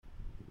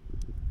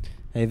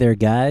Hey there,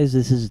 guys.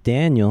 This is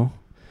Daniel,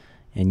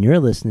 and you're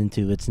listening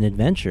to It's an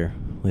Adventure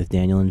with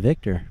Daniel and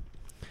Victor.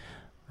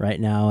 Right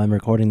now, I'm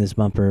recording this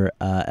bumper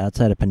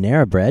outside of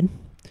Panera Bread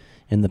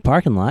in the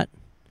parking lot.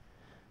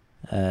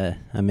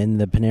 I'm in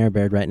the Panera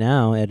Bread right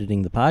now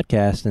editing the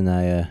podcast, and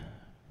I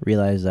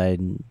realized I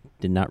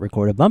did not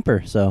record a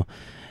bumper, so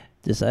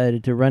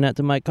decided to run out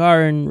to my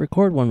car and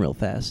record one real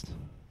fast.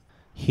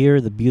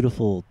 Hear the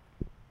beautiful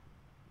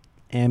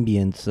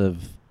ambience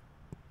of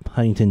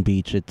Huntington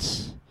Beach.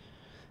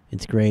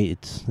 It's great.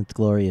 It's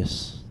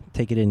glorious.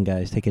 Take it in,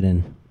 guys. Take it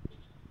in.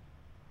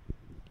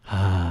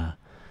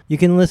 You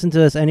can listen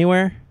to us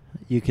anywhere.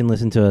 You can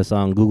listen to us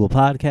on Google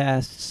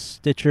Podcasts,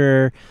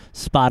 Stitcher,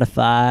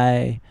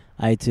 Spotify,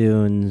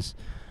 iTunes.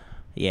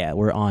 Yeah,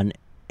 we're on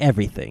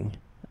everything.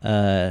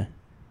 This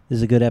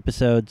is a good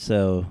episode,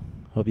 so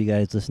hope you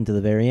guys listen to the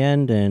very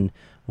end. And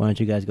why don't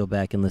you guys go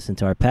back and listen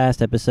to our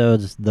past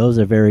episodes? Those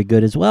are very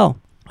good as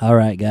well. All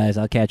right, guys.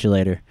 I'll catch you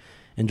later.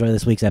 Enjoy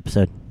this week's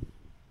episode.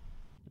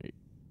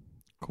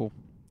 Cool.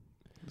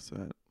 What's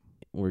that?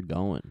 We're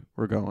going.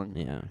 We're going.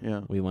 Yeah.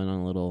 Yeah. We went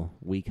on a little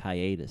week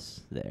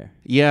hiatus there.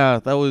 Yeah,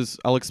 that was...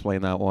 I'll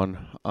explain that one.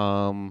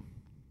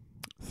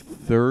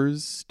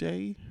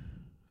 Thursday?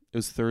 It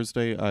was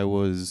Thursday. I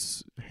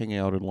was hanging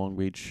out in Long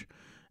Beach,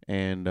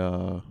 and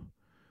I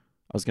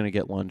was going to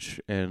get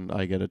lunch, and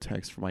I get a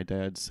text from my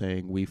dad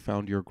saying, "We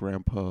found your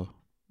grandpa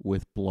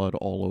with blood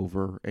all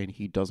over, and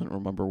he doesn't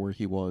remember where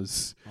he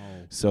was.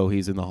 Oh. So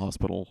he's in the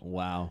hospital."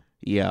 Wow.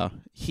 Yeah.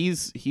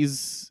 He's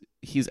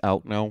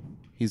out now.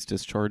 He's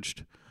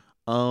discharged.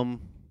 On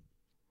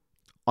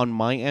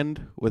my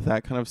end with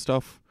that kind of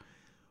stuff,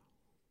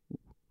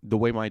 the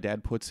way my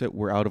dad puts it,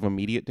 we're out of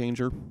immediate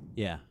danger.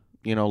 Yeah.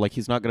 You know, like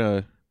he's not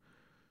gonna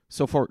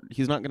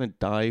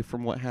die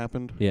from what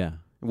happened. Yeah.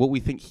 What we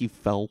think he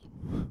fell.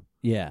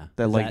 Yeah.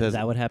 Is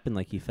that what happened?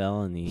 Like he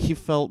fell and he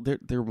fell. There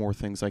are more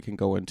things I can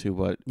go into,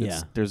 but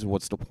there's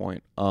what's the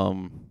point?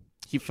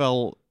 He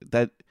fell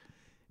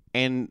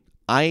and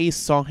I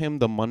saw him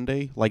that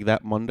Monday.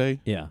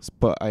 Yeah.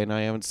 But I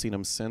haven't seen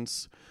him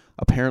since.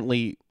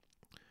 Apparently,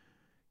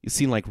 you've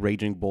seen like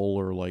Raging Bull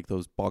or like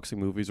those boxing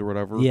movies or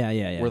whatever.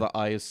 Yeah. Where the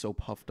eye is so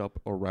puffed up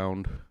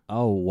around.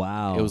 Oh,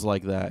 wow. It was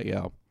like that,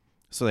 yeah.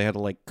 So they had to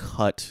like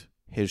cut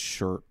his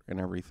shirt and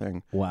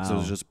everything. Wow. So it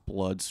was just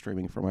blood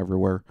streaming from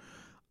everywhere.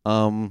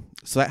 So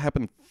that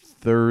happened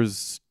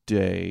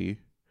Thursday.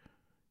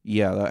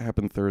 Yeah, that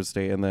happened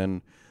Thursday. And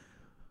then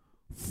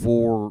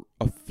for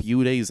a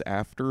few days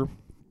after,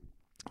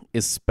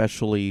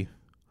 especially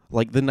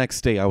like the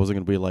next day, I wasn't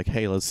going to be like,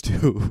 "Hey, let's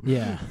do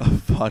a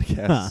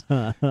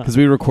podcast." Because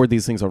we record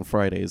these things on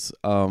Fridays.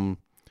 The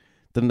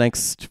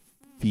next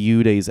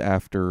few days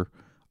after,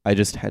 I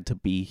just had to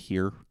be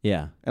here.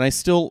 Yeah. And I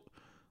still,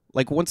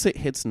 like, once it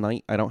hits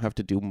night, I don't have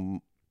to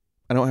do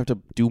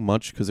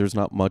much because there's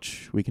not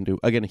much we can do.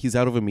 Again, he's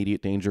out of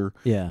immediate danger.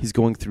 Yeah. He's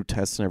going through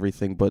tests and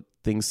everything, but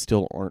things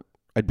still aren't.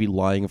 I'd be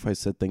lying if I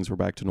said things were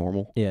back to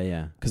normal.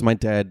 Yeah. Because my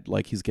dad,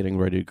 like, he's getting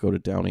ready to go to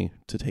Downey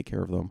to take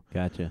care of them.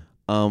 Gotcha.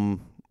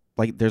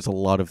 Like, there's a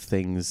lot of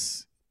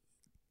things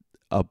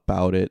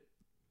about it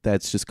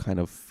that's just kind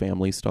of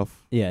family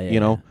stuff. Yeah. You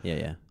know?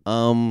 Yeah.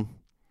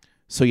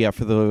 So yeah,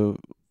 for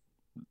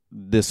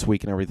this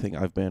week and everything,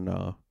 I've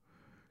been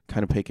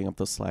kind of picking up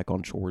the slack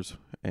on chores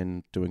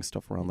and doing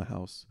stuff around the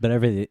house. But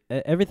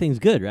everything's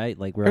good, right?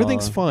 Like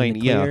everything's fine.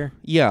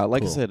 Yeah.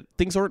 Like cool. I said,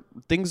 things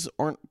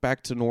aren't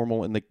back to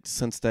normal in the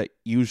sense that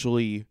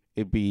usually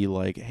it'd be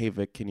like, "Hey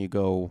Vic, can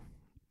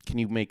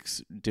you make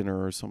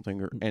dinner or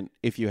something?" And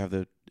if you have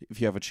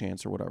a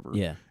chance or whatever.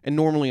 Yeah. And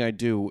normally I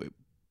do.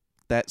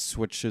 That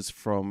switches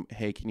from,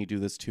 "Hey, can you do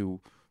this?" to,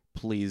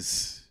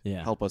 "Please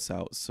help us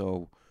out."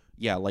 So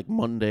yeah, like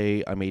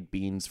Monday I made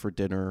beans for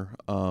dinner.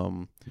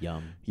 Yum.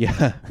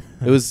 Yeah.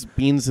 It was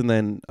beans, and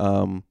then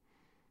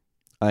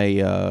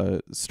I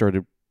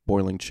started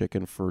boiling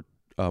chicken for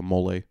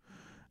mole.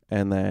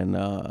 And then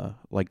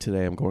like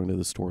today I'm going to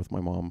the store with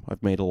my mom.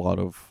 I've made a lot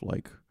of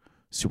like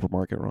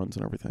supermarket runs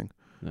and everything.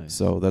 Nice.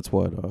 So that's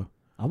what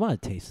I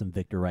want to taste some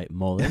Victor Wright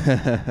mole.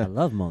 I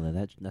love mole.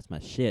 That's my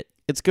shit.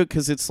 It's good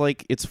because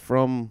it's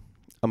from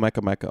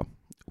Mecca,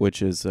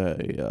 which is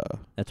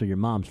that's where your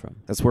mom's from.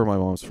 That's where my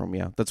mom's from.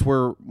 Yeah, that's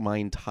where my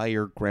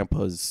entire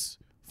grandpa's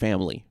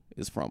family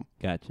is from.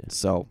 Gotcha.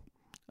 So,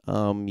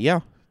 yeah,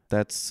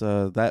 that's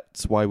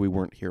why we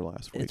weren't here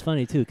last week. It's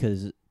funny too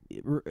because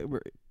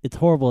it's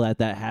horrible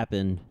that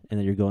happened and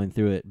that you're going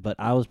through it. But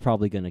I was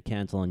probably going to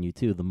cancel on you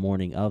too the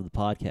morning of the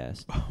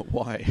podcast.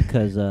 Why?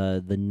 Because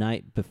the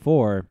night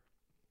before,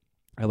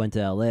 I went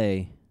to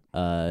LA.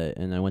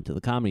 And I went to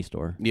the Comedy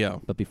Store. Yeah.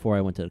 But before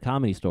I went to the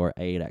Comedy Store,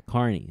 I ate at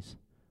Carney's.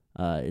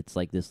 It's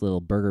like this little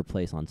burger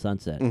place on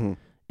Sunset. Mm-hmm.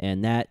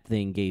 And that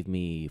thing gave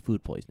me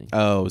food poisoning.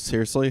 Oh,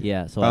 seriously?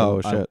 Yeah.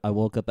 So shit. I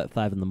woke up at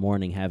 5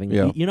 a.m. having...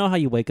 Yeah. You know how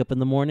you wake up in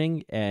the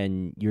morning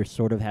and you're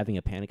sort of having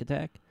a panic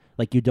attack?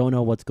 Like you don't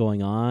know what's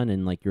going on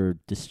and like you're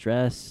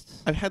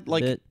distressed. I've had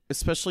like,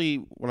 especially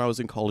when I was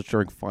in college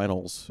during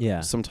finals. Yeah.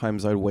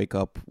 Sometimes I'd wake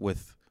up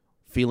with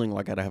feeling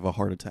like I'd have a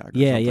heart attack. Or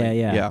Yeah. something.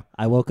 Yeah.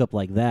 I woke up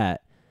like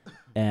that.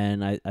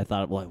 And I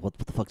thought, well, what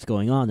the fuck's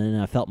going on? And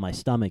then I felt my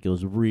stomach. It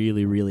was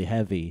really, really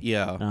heavy.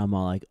 Yeah. And I'm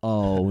all like,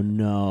 oh,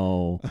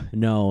 no,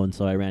 no. And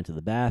so I ran to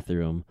the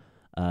bathroom.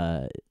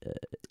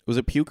 Was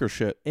it puke or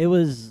shit? It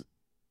was,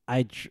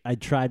 I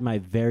tried my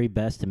very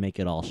best to make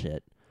it all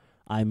shit.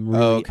 I'm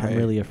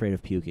really afraid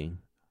of puking.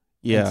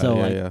 Yeah. And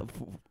so yeah.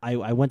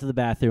 I went to the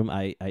bathroom.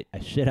 I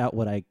shit out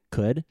what I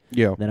could.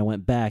 Yeah. Then I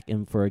went back,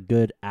 and for a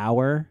good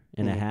hour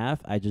and a Mhm.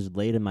 half, I just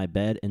laid in my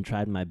bed and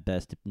tried my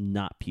best to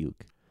not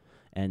puke.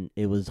 And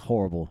it was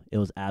horrible. It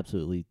was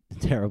absolutely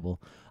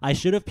terrible. I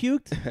should have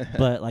puked,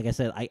 but like I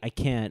said, I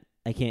can't.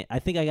 I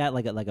think I got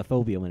like a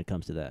phobia when it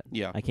comes to that.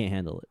 Yeah. I can't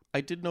handle it.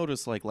 I did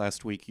notice like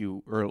last week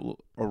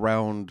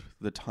around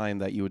the time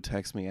that you would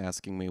text me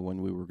asking me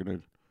when we were going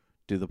to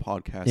do the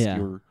podcast, Yeah.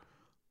 you were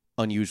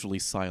unusually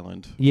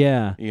silent.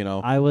 Yeah. You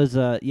know? I was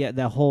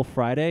that whole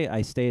Friday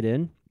I stayed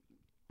in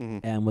Mhm.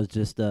 and was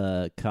just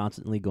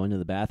constantly going to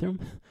the bathroom.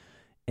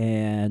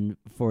 And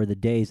for the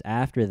days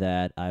after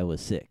that, I was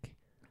sick.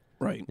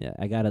 Right. Yeah,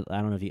 I got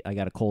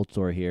a cold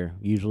sore here.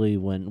 Usually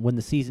when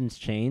the seasons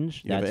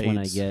change, You have that's when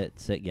I AIDS. get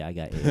sick. Yeah, I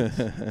got AIDS.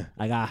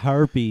 I got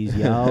herpes,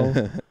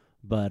 yo.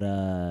 But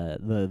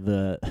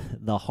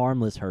the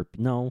harmless herpes.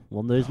 No,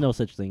 well, there's no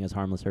such thing as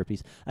harmless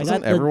herpes.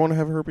 Doesn't everyone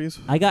have herpes?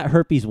 I got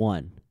herpes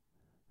 1.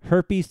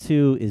 Herpes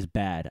 2 is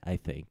bad, I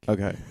think.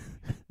 Okay.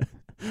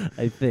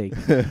 I think.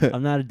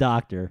 I'm not a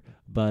doctor,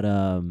 but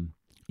I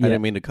yeah.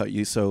 didn't mean to cut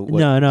you. So what,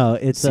 No,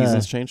 it's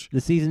seasons change?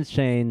 the seasons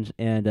change,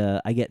 and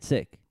I get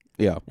sick.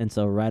 Yeah. And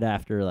so right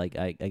after, like,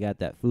 I got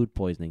that food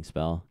poisoning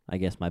spell, I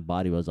guess my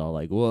body was all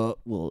like, well,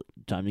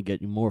 time to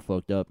get you more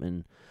fucked up.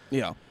 And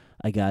Yeah.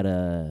 I got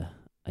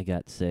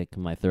sick.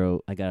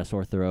 I got a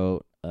sore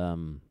throat.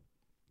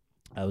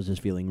 I was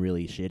just feeling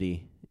really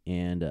shitty.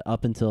 And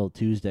up until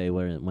Tuesday,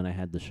 when I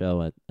had the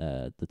show at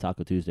the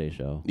Taco Tuesday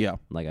show, Yeah.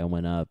 like, I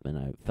went up and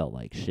I felt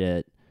like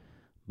shit,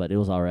 but it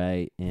was all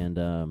right. And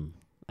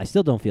I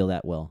still don't feel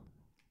that well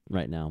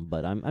right now,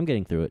 but I'm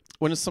getting through it.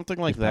 When it's something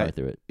like Just power that,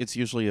 through it. it's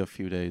usually a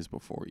few days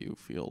before you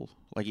feel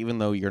like, even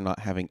though you're not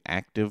having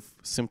active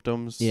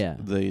symptoms, Yeah.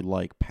 the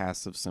like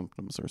passive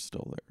symptoms are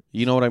still there.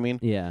 You know what I mean?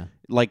 Yeah.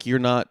 Like you're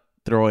not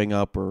throwing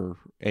up or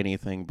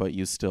anything, but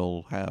you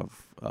still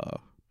have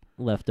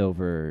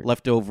Leftover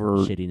leftover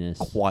shittiness.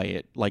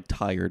 quiet, like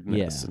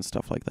tiredness Yeah. and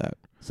stuff like that.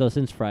 So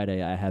since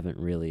Friday, I haven't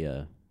really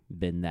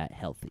been that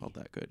healthy. Felt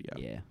that good, yeah.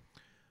 Yeah.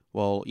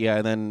 Well, yeah,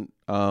 and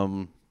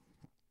then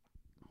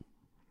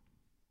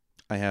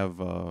I have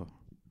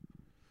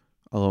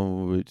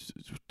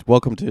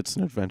welcome to It's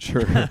an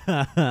Adventure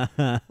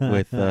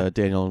with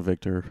Daniel and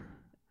Victor.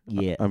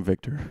 Yeah. I'm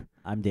Victor.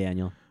 I'm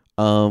Daniel.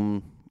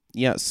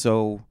 Yeah,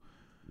 so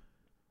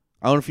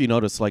I don't know if you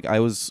noticed, like I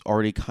was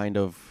already kind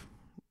of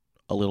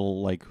a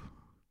little like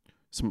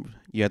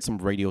you had some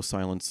radio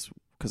silence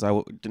because I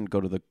didn't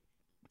go to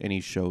any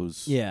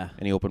shows, Yeah.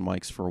 any open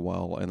mics for a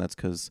while, and that's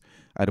because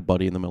I had a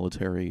buddy in the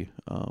military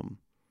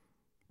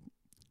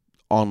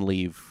on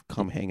leave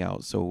come hang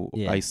out, so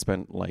Yeah. I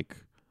spent like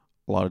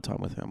a lot of time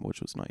with him,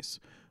 which was nice,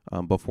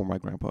 before my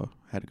grandpa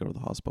had to go to the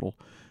hospital.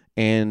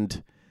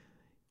 And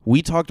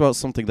we talked about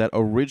something that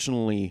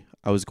originally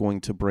I was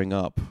going to bring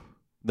up,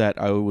 that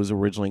I was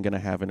originally going to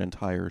have an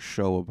entire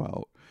show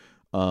about,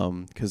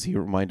 because he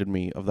reminded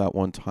me of that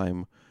one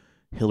time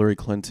Hillary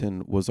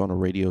Clinton was on a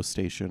radio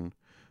station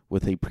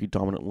with a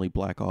predominantly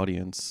black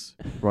audience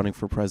running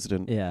for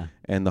president, Yeah.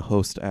 and the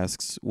host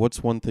asks,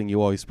 "What's one thing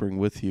you always bring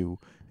with you?"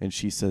 And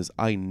she says,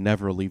 "I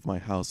never leave my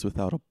house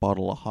without a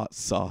bottle of hot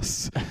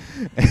sauce."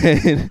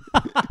 And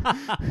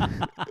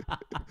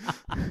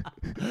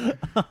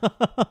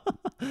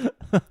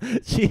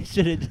She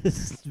should have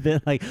just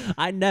been like,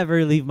 I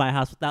never leave my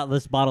house without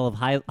this bottle of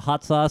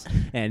hot sauce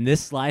and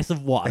this slice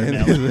of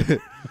watermelon.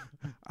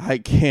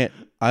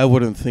 I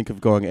wouldn't think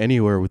of going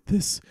anywhere with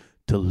this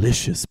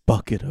delicious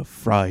bucket of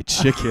fried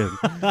chicken.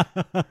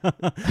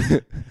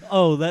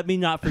 Oh, let me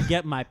not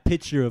forget my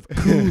pitcher of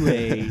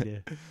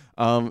Kool-Aid.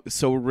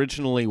 So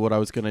originally what I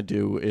was going to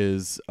do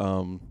is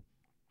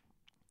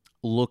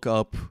look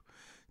up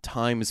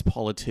times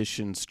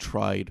politicians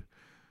tried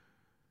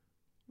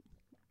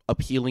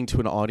appealing to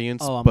an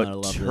audience, Oh, I'm gonna but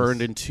love turned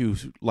this. into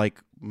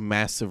like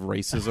massive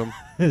racism.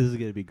 This is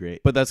gonna be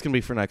great. But that's going to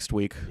be for next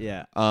week.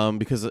 Yeah.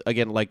 Because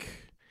again, like,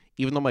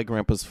 even though my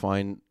grandpa's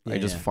fine, I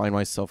just Yeah. find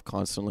myself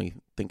constantly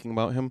thinking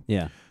about him.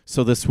 Yeah.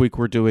 So this week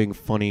we're doing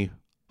funny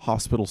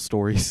hospital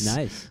stories.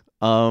 Nice.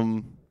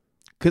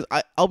 Because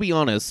I'll be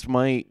honest,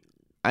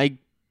 I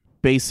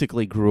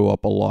basically grew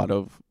up a lot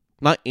of,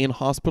 not in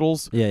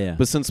hospitals, Yeah.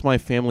 but since my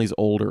family's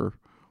older,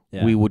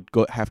 Yeah. we would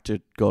have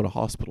to go to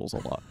hospitals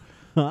a lot.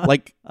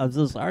 Like, I'm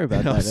so sorry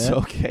about no, that. it's Man.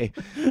 okay.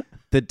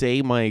 The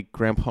day my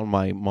grandpa on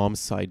my mom's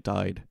side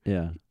died,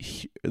 Yeah.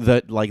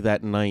 that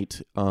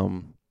night,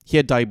 he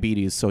had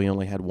diabetes, so he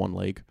only had one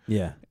leg.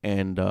 Yeah.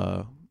 And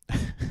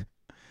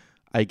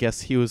I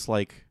guess he was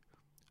like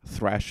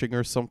thrashing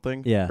or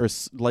something. Yeah. Or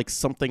like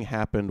something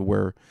happened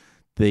where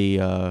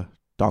the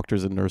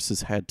doctors and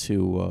nurses had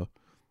to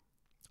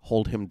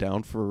hold him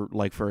down for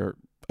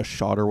a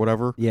shot or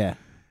whatever. Yeah.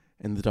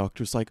 And the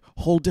doctor's like,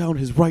 hold down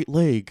his right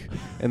leg.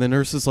 And the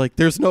nurse is like,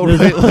 there's no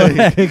There's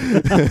right no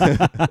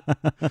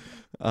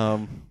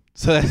leg.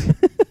 So that,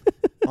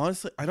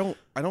 honestly, I don't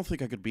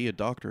think I could be a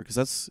doctor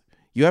because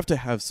you have to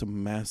have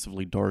some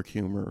massively dark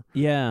humor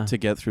Yeah. to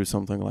get through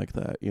something like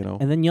that, you know?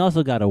 And then you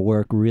also got to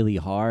work really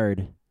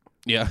hard.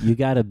 Yeah. You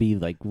got to be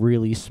like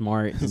really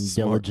smart and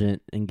Smart.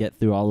 diligent and get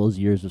through all those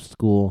years of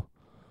school.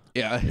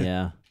 Yeah.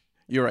 Yeah.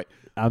 You're right.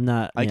 I'm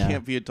not. I yeah.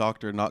 can't be a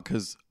doctor not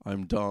because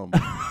I'm dumb.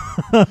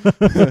 I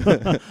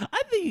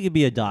think you could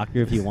be a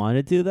doctor if you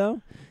wanted to,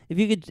 though.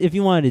 If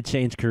you wanted to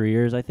change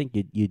careers, I think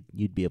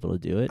you'd be able to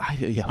do it.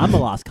 Yeah. I'm a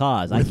lost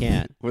cause. I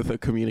can't. With a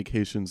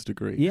communications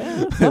degree.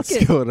 Yeah, fuck Let's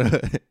it. go to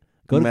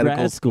medical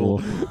grad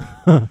school.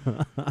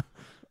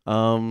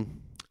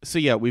 So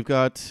yeah,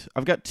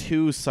 I've got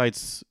 2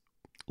 sites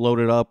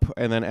loaded up,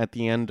 and then at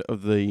the end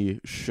of the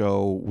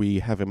show we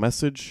have a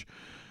message,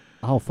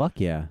 Oh fuck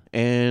yeah!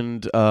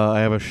 and I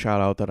have a shout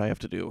out that I have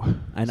to do.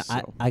 And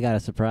So. I got a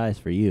surprise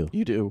for you.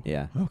 You do.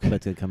 Yeah, Okay. but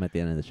it's gonna come at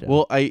the end of the show.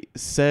 Well, I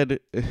said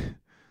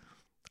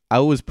I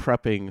was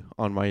prepping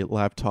on my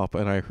laptop,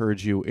 and I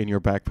heard you in your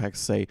backpack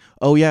say,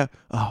 "Oh yeah,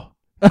 oh."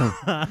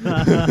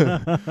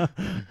 I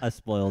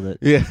spoiled it.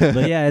 Yeah.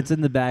 But yeah, it's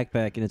in the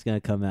backpack and it's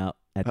gonna come out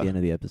at the end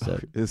of the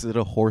episode. Is it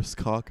a horse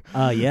cock?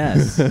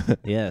 Yes,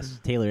 yes.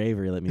 Taylor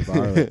Avery let me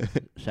borrow it.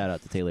 Shout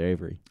out to Taylor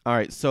Avery. All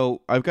right,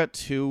 so I've got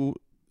 2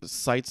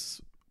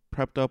 sites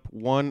prepped up.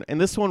 One,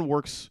 and this one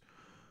works.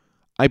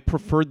 I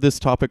preferred this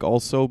topic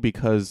also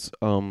because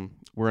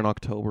we're in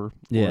October.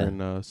 Yeah. We're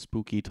in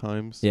spooky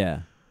times.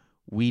 Yeah.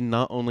 We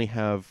not only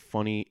have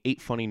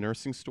 8 funny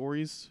nursing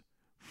stories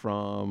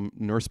from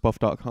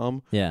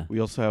nursebuff.com, Yeah. we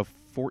also have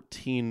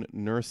 14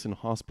 nurse and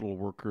hospital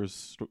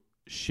workers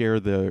share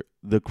the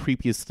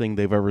creepiest thing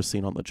they've ever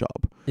seen on the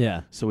job.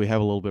 Yeah. So we have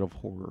a little bit of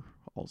horror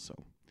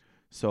also.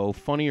 So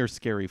funny or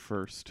scary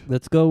first?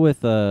 Let's go with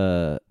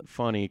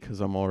Funny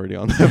because I'm already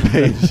on that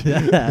page.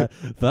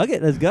 Fuck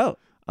it, let's go.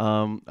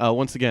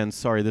 Once again,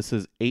 sorry, this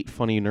is 8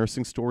 funny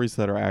nursing stories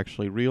that are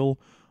actually real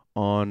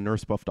on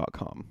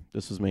nursebuff.com.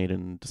 This was made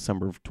in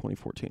December of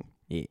 2014.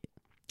 Yeah.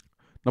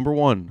 Number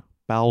 1,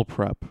 bowel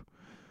prep.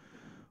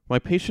 My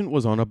patient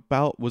was on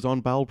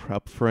bowel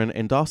prep for an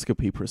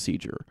endoscopy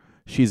procedure.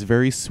 She's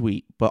very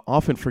sweet, but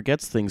often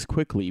forgets things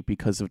quickly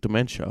because of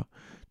dementia.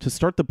 To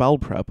start the bowel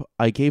prep,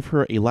 I gave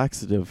her a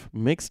laxative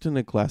mixed in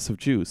a glass of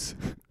juice.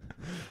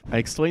 I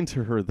explained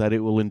to her that it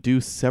will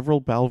induce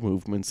several bowel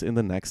movements in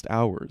the next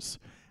hours.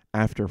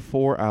 After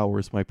 4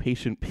 hours, my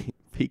patient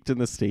peeked in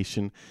the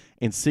station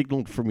and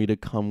signaled for me to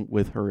come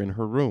with her in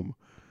her room.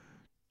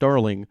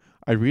 Darling,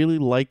 I really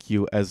like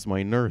you as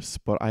my nurse,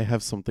 but I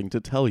have something to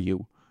tell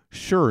you.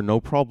 Sure, no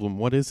problem.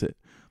 What is it?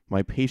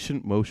 My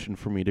patient motioned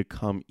for me to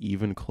come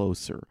even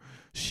closer.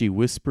 She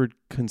whispered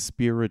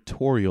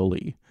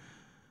conspiratorially,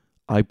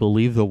 I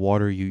believe the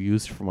water you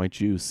used for my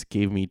juice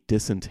gave me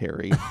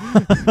dysentery.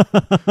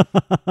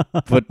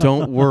 But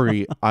don't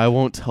worry, I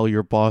won't tell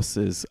your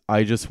bosses.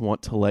 I just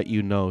want to let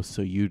you know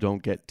so you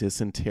don't get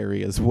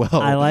dysentery as well.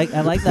 I like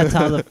that's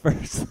how the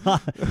first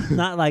thought.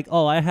 Not like,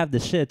 oh, I have the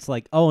shits.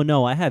 Like, oh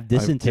no, I have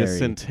dysentery.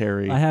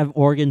 Dysentery. I have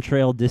Oregon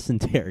Trail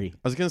dysentery.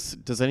 I was gonna.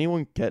 Does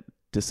anyone get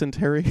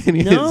dysentery?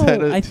 No, Is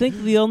that I think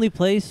the only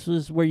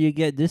places where you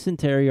get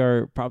dysentery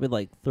are probably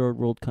like third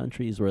world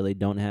countries where they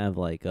don't have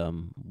like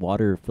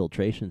water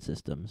filtration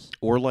systems.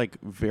 Or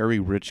like very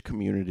rich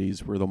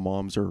communities where the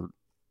moms are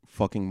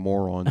fucking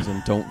morons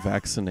and don't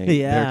vaccinate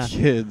Yeah. their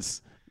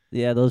kids.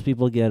 Yeah, those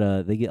people get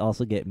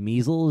also get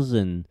measles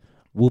and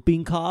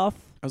whooping cough.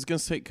 I was gonna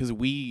say because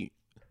we,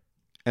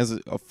 as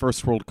a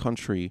first world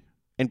country,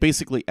 and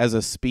basically as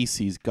a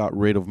species, got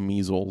rid of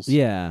measles.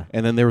 Yeah,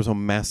 And then there was a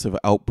massive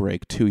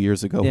outbreak 2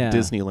 years ago Yeah. in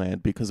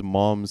Disneyland because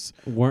moms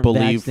weren't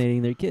believe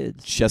vaccinating their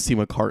kids. Jesse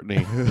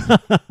McCartney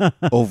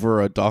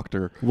over a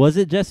doctor. Was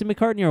it Jesse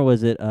McCartney or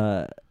was it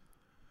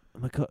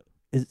because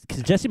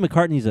Jesse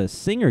McCartney's a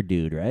singer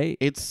dude, right?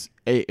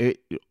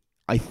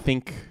 I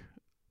think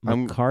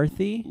I'm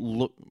McCarthy.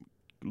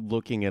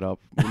 looking it up.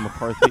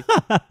 McCarthy.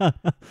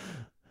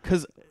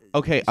 Because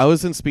I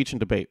was in speech and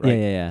debate, right?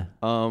 Yeah.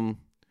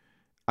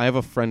 I have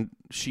a friend.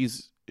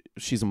 She's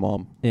a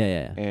mom,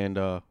 Yeah. and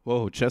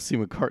Jesse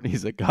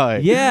McCartney's a guy.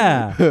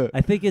 Yeah,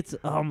 I think it's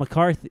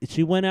McCarthy.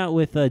 She went out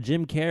with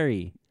Jim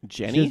Carrey.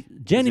 Jenny.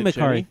 Jenny Is it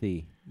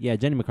McCarthy. Yeah,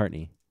 Jenny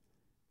McCartney.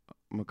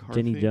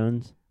 McCarthy. Jenny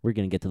Jones. We're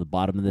gonna get to the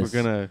bottom of this.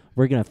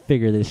 We're gonna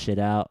figure this shit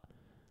out.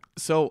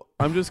 So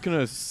I'm just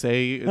gonna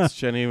say it's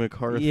Jenny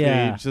McCarthy.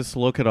 Yeah. Just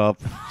look it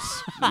up.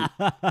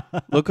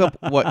 Look up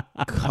what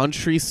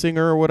country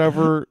singer or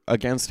whatever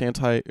against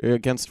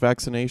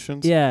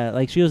vaccinations. Yeah,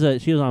 like she was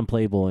on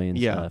Playboy and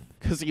stuff.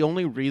 Because the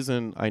only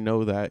reason I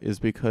know that is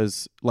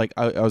because like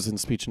I was in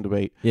speech and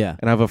debate, Yeah,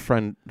 and I have a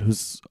friend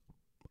who's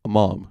a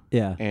mom,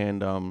 yeah,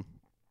 and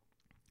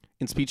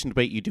in speech and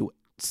debate you do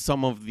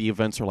some of the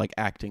events are like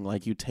acting,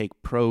 like you take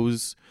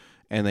prose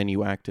and then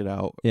you act it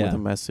out with a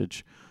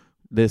message.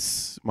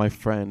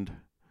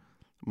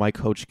 My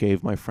coach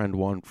gave my friend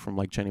one from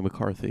like Jenny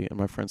McCarthy, and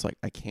my friend's like,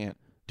 I can't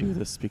do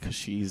this because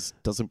she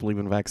doesn't believe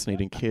in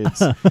vaccinating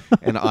kids,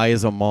 and I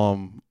as a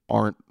mom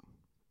aren't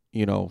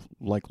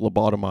like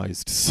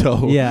lobotomized.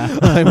 So Yeah.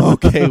 I'm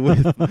okay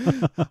with.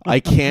 I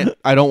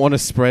don't want to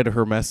spread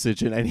her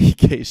message in any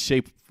case,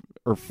 shape,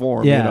 or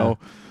form. Yeah.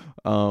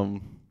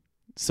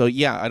 So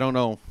yeah, I don't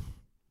know.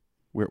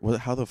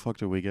 How the fuck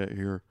did we get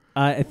here?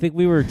 I think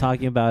we were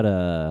talking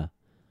about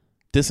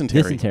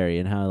Dysentery.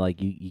 and how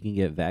like you can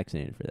get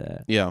vaccinated for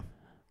that. Yeah.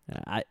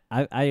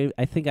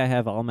 I think I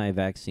have all my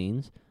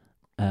vaccines.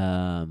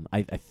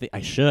 I think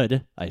I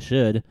should,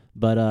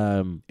 but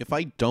If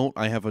I don't,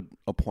 I have an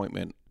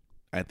appointment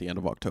at the end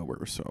of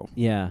October. So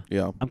yeah.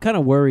 yeah. I'm kind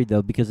of worried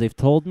though because they've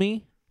told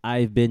me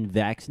I've been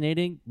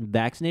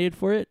vaccinated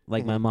for it.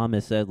 Like my mom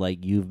has said,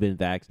 like you've been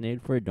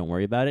vaccinated for it. Don't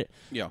worry about it.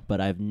 Yeah.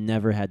 But I've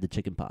never had the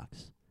chicken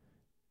pox.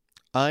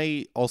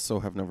 I also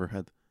have never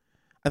had.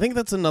 I think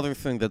that's another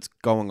thing that's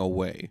going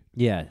away.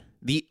 Yeah.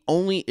 The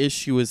only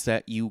issue is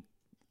that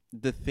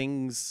the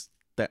things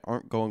that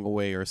aren't going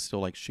away are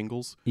still like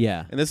shingles.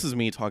 Yeah. And this is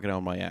me talking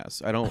out my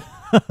ass. I don't.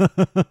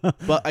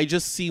 But I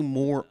just see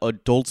more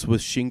adults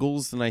with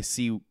shingles than I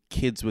see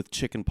kids with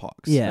chicken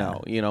pox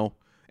now,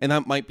 And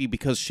that might be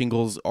because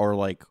shingles are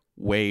like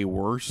way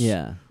worse.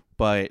 Yeah.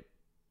 But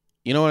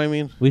you know what I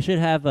mean? We should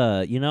have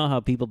you know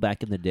how people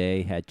back in the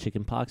day had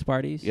chicken pox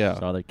parties? Yeah.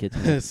 So all their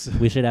kids.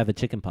 We should have a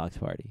chicken pox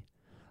party.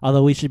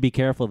 Although we should be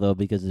careful though,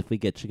 because if we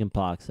get chicken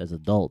pox as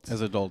adults,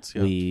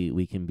 yeah.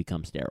 we can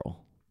become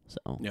sterile.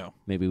 So yeah.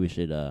 maybe we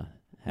should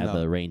have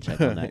a rain check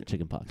on that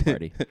chicken pox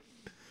party.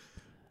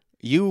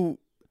 You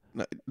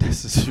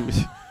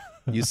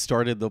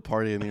started the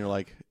party and you're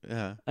like,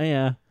 yeah. Oh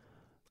yeah.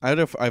 I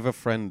have a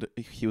friend.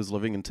 He was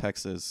living in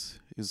Texas.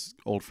 He's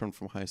an old friend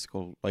from high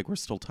school. Like we're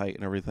still tight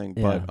and everything.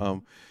 Yeah.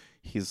 But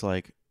he's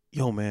like,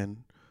 "Yo,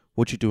 man,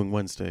 what you doing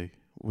Wednesday?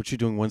 What you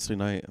doing Wednesday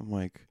night?" I'm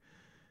like,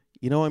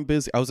 I'm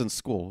busy. I was in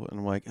school, and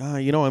I'm like,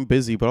 I'm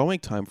busy, but I'll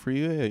make time for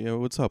you. Yeah,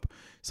 what's up?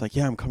 He's like,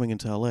 yeah, I'm coming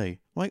into LA. I'm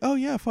like, oh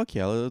yeah, fuck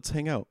yeah, let's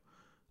hang out.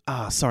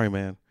 Sorry,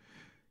 man.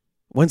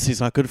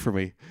 Wednesday's not good for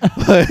me.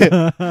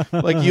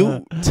 Like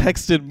you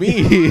texted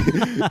me.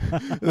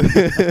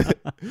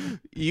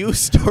 You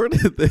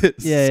started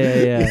this.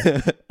 Yeah.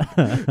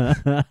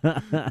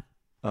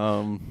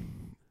 All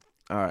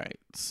right.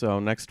 So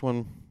next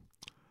one.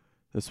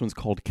 This one's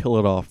called Kill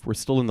It Off. We're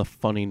still in the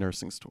funny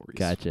nursing stories.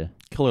 Gotcha.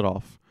 Kill It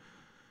Off.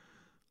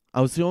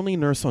 I was the only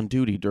nurse on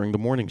duty during the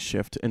morning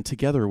shift, and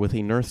together with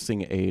a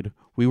nursing aide,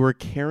 we were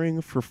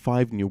caring for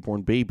 5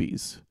 newborn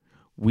babies.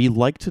 We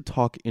liked to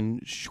talk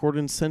in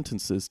shortened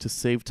sentences to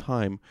save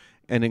time,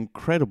 and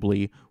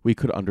incredibly, we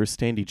could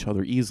understand each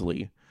other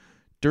easily.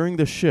 During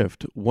the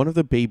shift, one of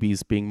the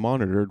babies being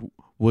monitored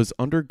was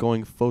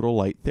undergoing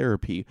photolight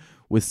therapy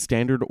with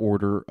standard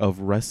order of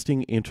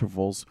resting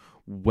intervals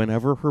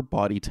whenever her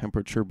body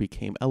temperature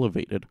became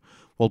elevated.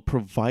 While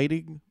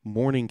providing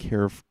morning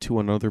care to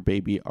another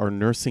baby, our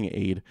nursing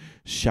aide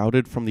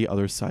shouted from the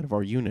other side of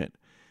our unit,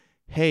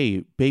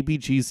 "Hey, baby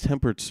G's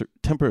temp is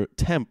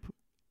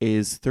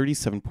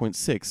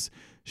 37.6.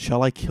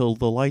 Shall I kill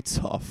the lights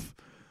off?"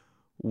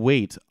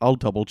 Wait, I'll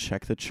double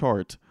check the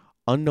chart.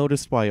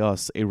 Unnoticed by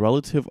us, a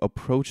relative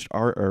approached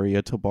our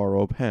area to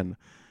borrow a pen.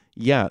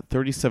 Yeah,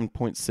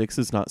 37.6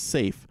 is not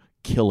safe.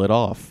 Kill it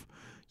off.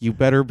 You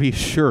better be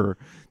sure.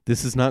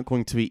 This is not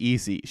going to be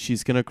easy.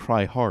 She's going to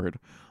cry hard.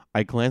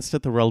 I glanced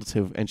at the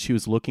relative, and she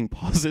was looking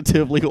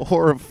positively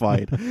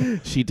horrified.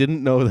 She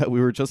didn't know that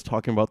we were just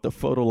talking about the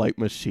photolight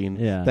machine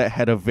that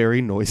had a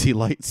very noisy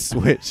light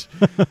switch.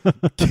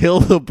 Kill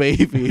the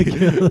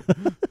baby.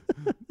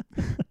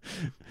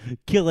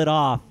 Kill it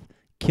off.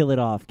 Kill it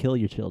off. Kill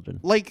your children.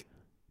 Like,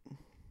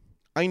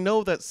 I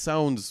know that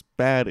sounds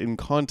bad in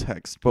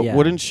context, but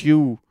wouldn't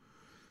you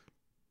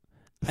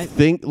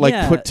think,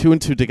 put two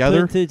and two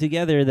together? Put two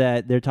together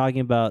that they're talking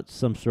about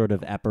some sort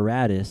of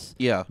apparatus.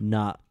 Yeah.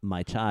 Not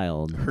my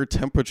child. Her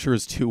temperature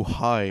is too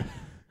high.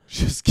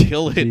 Just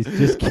kill it.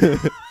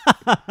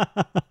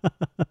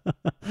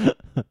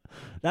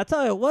 That's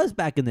how it was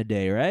back in the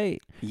day,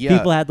 right? Yeah.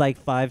 People had like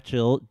five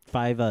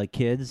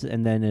kids,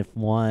 and then if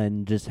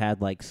one just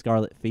had like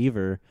scarlet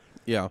fever,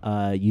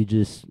 you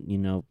just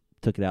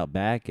took it out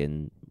back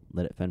and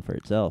let it fend for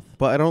itself.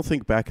 But I don't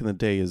think back in the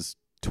day is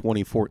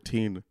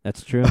 2014.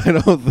 That's true. I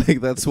don't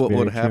think that's what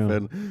would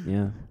happen.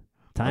 Yeah.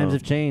 Times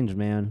have changed,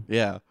 man.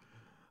 Yeah.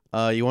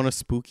 You want a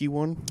spooky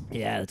one?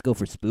 Yeah, let's go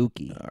for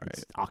spooky. All right.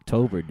 It's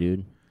October,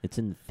 dude. It's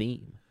in the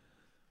theme.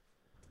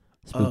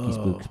 Spooky,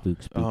 spook.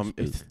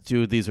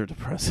 Dude, these are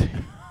depressing.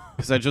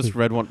 Because I just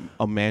read one.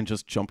 A man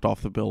just jumped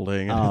off the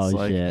building. And it's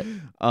like, shit.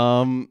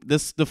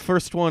 The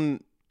first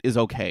one is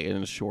okay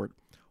and it's short.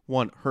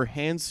 1, her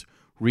hands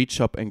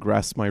reach up and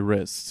grasp my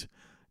wrist.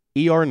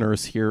 ER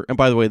nurse here, and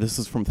by the way, this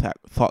is from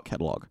Thought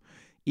Catalog.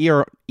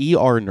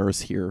 ER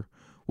nurse here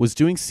was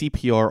doing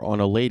CPR on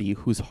a lady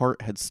whose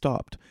heart had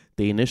stopped.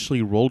 They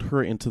initially rolled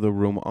her into the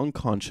room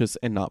unconscious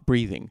and not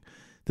breathing.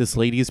 This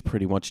lady is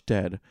pretty much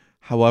dead.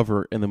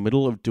 However, in the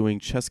middle of doing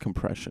chest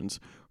compressions,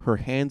 her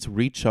hands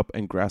reach up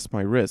and grasp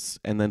my wrists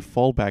and then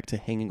fall back to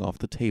hanging off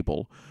the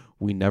table.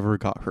 We never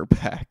got her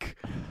back.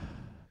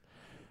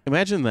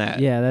 Imagine that.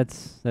 Yeah,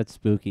 that's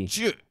spooky.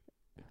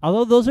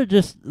 Although those are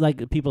just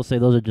like people say,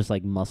 those are just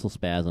like muscle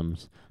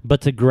spasms.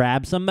 But to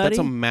grab somebody, That's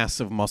a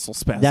massive muscle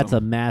spasm. that's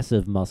a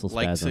massive muscle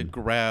like spasm. to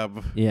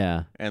grab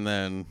Yeah, and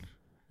then.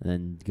 and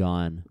then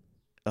gone.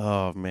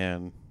 Oh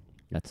man,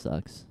 That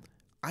sucks.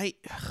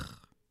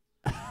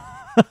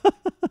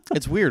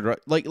 it's weird, right?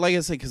 Like I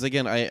said, because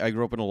again, I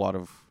grew up in a lot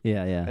of.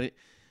 Yeah.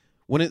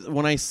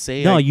 When I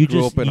say No, I you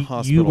grew just up in you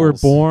hospitals, were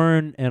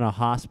born in a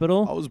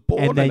hospital. I was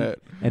born and then, in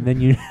it. And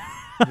then you.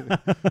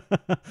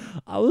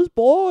 I was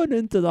born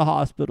into the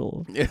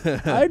hospital.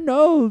 I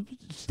know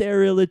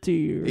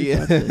sterility or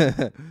something.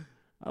 Yeah.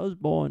 I was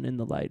born in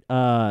the light.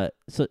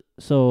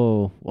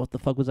 So what the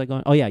fuck was I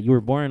going? Oh yeah, you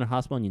were born in a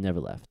hospital and you never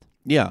left.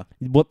 Yeah.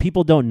 What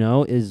people don't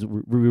know is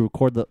we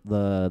record the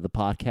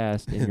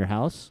podcast in your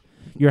house.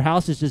 Your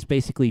house is just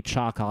basically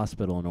Chalk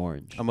Hospital in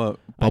Orange. I'm a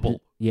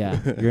bubble. Yeah,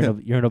 you're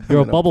a I'm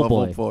a bubble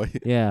boy.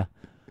 Yeah.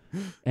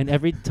 And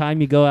every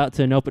time you go out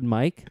to an open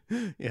mic,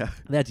 Yeah.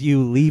 that's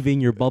you leaving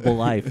your bubble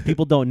life.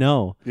 People don't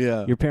know.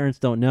 Yeah. Your parents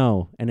don't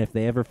know. And if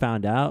they ever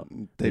found out,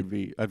 I'd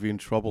be in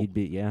trouble. you'd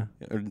be, yeah.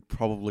 And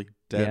probably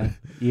dead.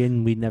 Yeah.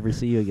 And we'd never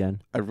see you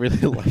again. I really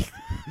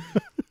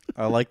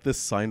I like this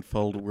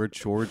Seinfeld where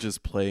George is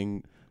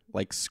playing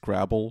like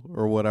Scrabble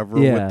or whatever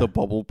Yeah. with the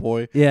bubble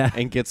boy. Yeah.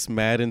 And gets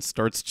mad and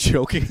starts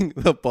choking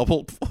the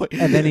bubble boy.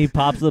 And then he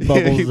pops the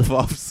Yeah, he bubbles.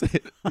 pops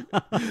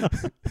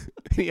it.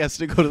 He has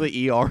to go to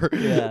the ER.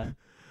 Yeah.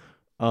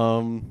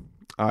 All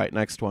right,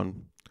 next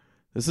one.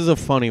 This is a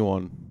funny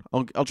one.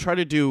 I'll try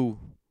to do,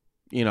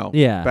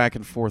 Yeah. back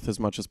and forth as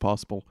much as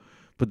possible.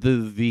 But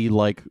the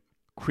like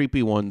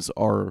creepy ones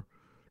are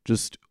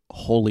just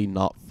wholly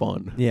not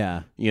fun.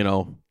 Yeah.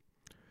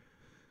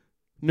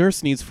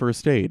 Nurse needs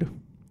first aid.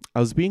 I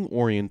was being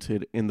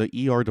oriented in the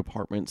ER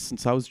department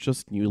since I was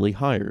just newly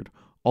hired.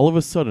 All of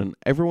a sudden,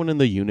 everyone in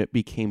the unit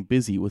became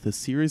busy with a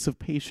series of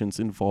patients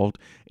involved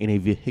in a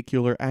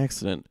vehicular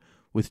accident.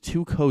 With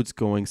 2 codes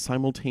going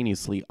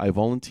simultaneously, I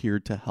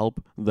volunteered to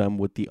help them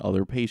with the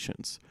other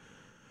patients.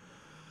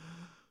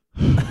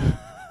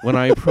 When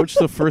I approached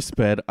the first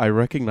bed, I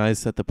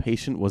recognized that the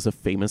patient was a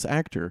famous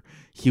actor.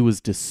 He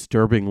was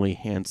disturbingly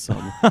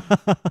handsome,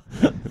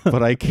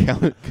 but I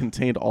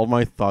contained all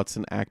my thoughts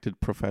and acted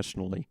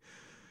professionally.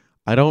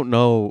 I don't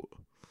know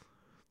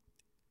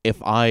if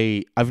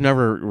I've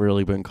never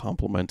really been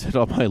complimented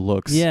on my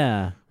looks.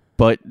 Yeah.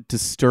 But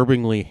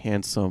disturbingly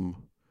handsome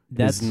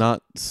That's is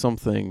not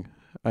something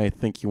I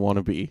think you want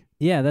to be.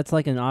 Yeah, that's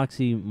like an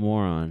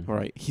oxymoron.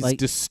 Right. He's Like-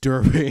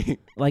 disturbing.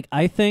 Like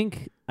I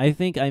think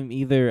I'm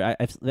either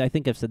I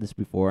think I've said this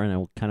before and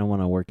I kind of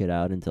want to work it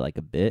out into like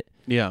a bit,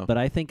 Yeah. but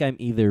I think I'm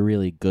either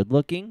really good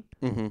looking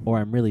Mm-hmm. or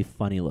I'm really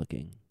funny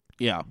looking.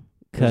 Yeah.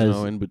 There's Cuz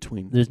no in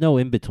between. there's no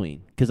in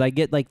between. Cuz I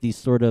get like these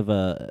sort of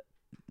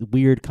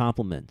weird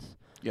compliments.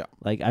 Yeah.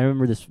 Like I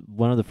remember this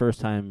one of the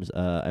first times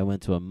I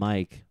went to a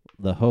mic,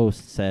 the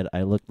host said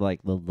I looked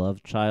like the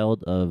love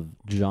child of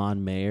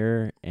John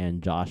Mayer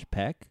and Josh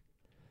Peck.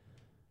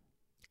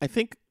 I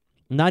think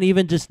Not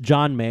even just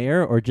John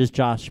Mayer or just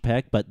Josh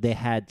Peck, but they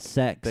had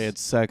sex. they had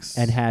sex.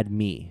 and had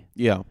me,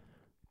 Yeah.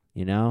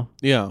 you know?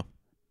 Yeah.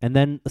 And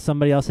then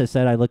somebody else has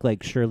said I look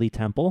like Shirley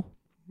Temple.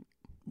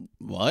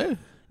 What?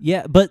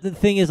 Yeah, but the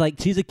thing is, like,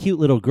 she's a cute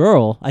little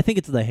girl. I think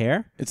it's the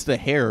hair. It's the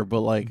hair, but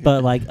like.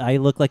 But, like, I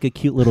look like a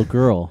cute little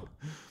girl.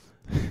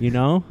 You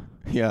know?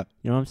 Yeah.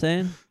 You know what I'm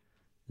saying?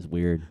 It's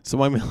weird. So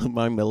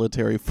my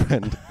military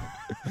friend,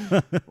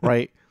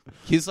 right?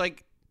 He's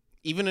like,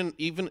 even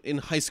in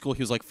high school,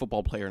 he was like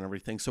football player and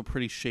everything. So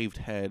pretty shaved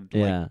head.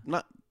 Yeah. Like,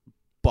 not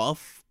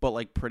buff, but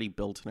like pretty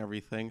built and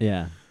everything.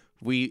 Yeah.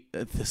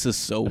 This is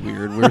so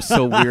weird. We're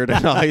so weird in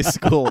high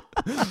school.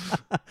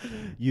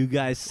 You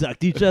guys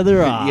sucked each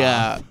other off.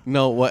 Yeah.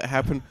 No, what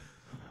happened?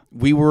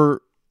 We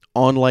were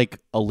on like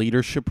a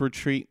leadership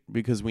retreat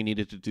because we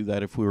needed to do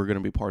that if we were going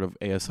to be part of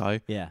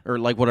ASI Yeah. or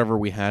like whatever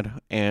we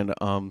had. And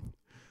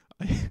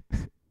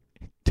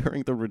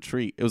during the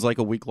retreat, it was like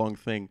a week-long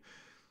thing.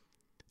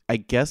 I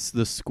guess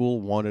the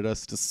school wanted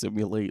us to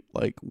simulate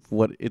like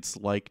what it's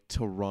like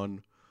to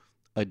run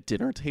a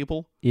dinner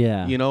table.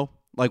 Yeah. You know,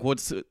 like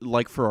what's it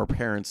like for our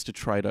parents to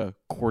try to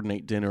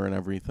coordinate dinner and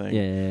everything.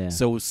 Yeah.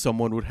 So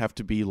someone would have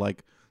to be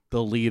like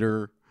the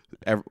leader.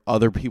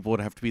 Other people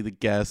would have to be the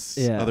guests.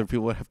 Yeah. Other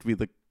people would have to be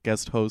the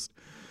guest host.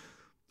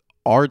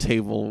 Our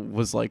table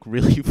was like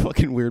really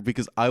fucking weird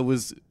because I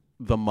was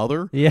the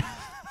mother Yeah.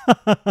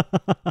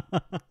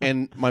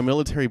 and my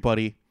military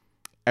buddy.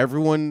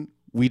 Everyone,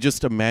 we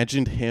just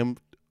imagined him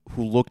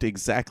who looked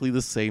exactly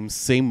the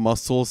same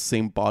muscles,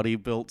 same body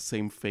built,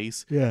 same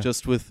face,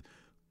 just with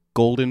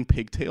golden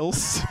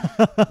pigtails.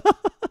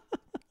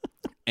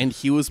 And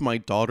he was my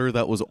daughter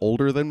that was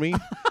older than me.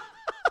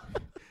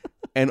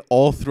 And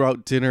all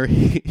throughout dinner,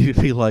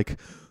 he'd be like,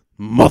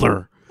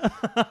 "Mother,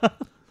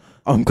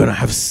 I'm going to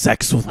have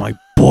sex with my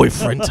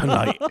boyfriend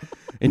tonight,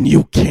 and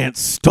you can't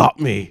stop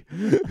me."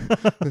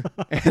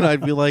 And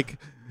I'd be like,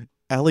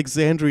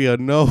 Alexandria,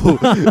 no.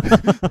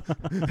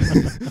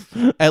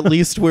 At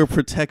least wear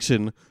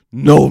protection.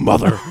 No,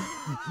 mother.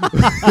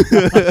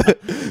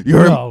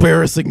 You're No.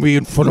 embarrassing me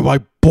in front of my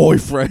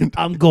boyfriend.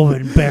 I'm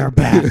going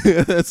bareback.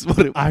 That's what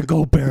it. I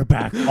go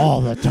bareback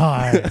all the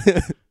time.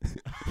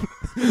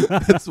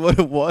 That's what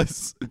it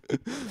was.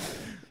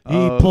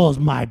 He pulls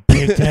my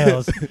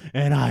pigtails,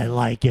 and I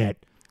like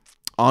it.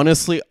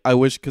 Honestly, I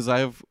wish because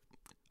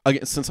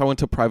since I went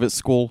to private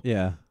school,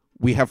 Yeah.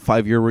 we have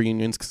 5-year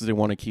reunions because they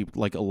want to keep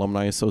like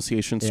alumni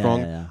association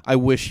strong. Yeah. I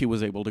wish he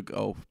was able to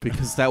go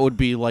because that would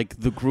be like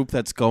the group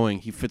that's going.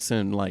 He fits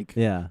in like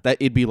Yeah. that.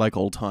 It'd be like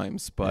old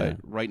times, but Yeah.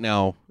 right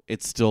now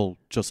it's still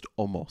just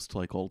almost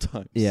like old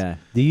times. Yeah.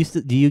 Do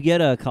you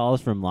get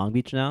calls from Long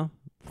Beach now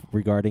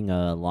regarding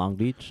Long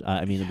Beach?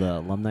 I mean the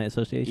Alumni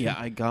Association. Yeah,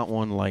 I got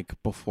one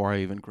like before I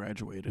even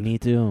graduated. Me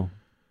too.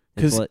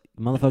 'Cause- It's like,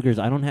 motherfuckers,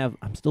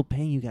 I'm still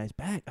paying you guys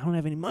back. I don't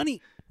have any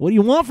money. What do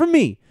you want from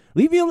me?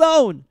 Leave me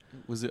alone.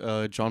 Was it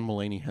John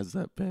Mulaney has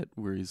that bit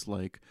where he's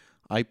like,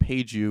 I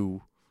paid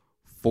you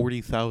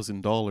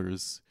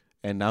 $40,000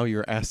 and now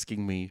you're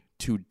asking me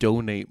to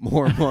donate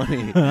more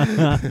money.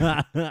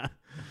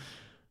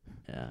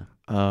 Yeah.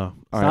 All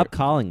Stop right.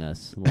 calling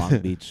us Long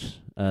Beach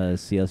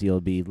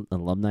CLCLB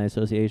Alumni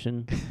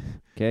Association.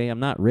 Okay, I'm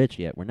not rich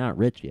yet. We're not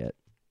rich yet.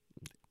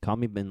 Call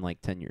me in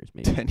like 10 years,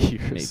 maybe. 10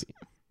 years. Maybe.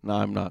 No,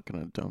 I'm not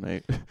gonna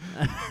donate.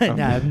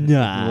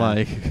 Nah.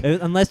 Like,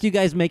 Unless you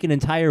guys make an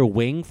entire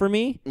wing for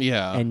me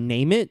yeah, and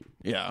name it,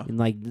 yeah. in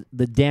like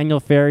the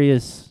Daniel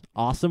Farias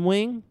Awesome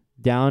Wing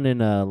down in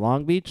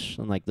Long Beach,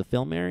 in like the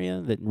film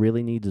area that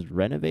really needs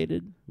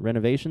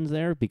renovations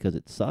there because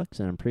it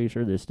sucks, and I'm pretty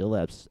sure there's still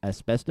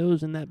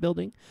asbestos in that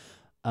building.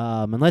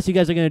 Unless you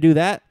guys are gonna do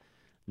that,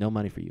 no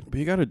money for you. But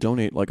you gotta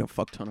donate like a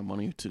fuck ton of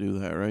money to do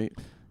that, right?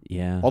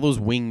 Yeah, All those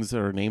wings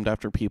that are named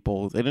after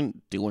people, they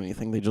didn't do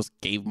anything. They just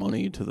gave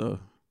money to the.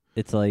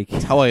 it's like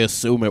That's how I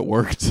assume it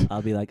worked.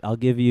 I'll be like, I'll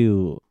give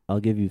you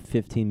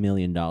 $15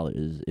 million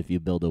if you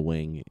build a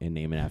wing and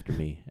name it after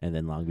me. And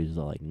then Long Beach is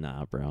all like,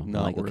 nah, bro. I'm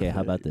Not like, worth okay,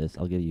 how it. about this?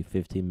 I'll give you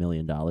 $15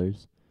 million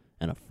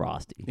and a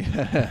Frosty.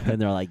 Yeah. And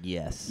they're like,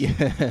 yes.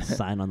 Yeah.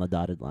 Sign on the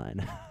dotted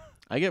line.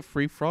 I get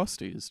free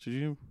Frosties. Did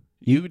you?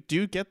 You- Do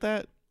you get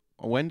that?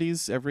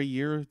 Wendy's every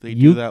year they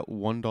You- do that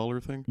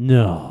 $1 thing.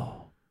 No.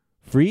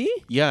 Free?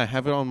 Yeah, I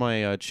have it on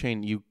my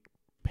chain. You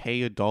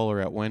pay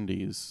 $1 at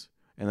Wendy's,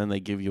 and then they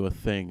give you a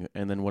thing,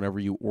 and then whenever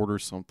you order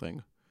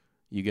something,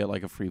 you get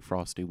like a free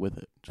Frosty with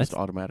it, just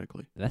That's-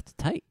 automatically. That's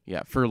tight.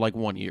 Yeah, for like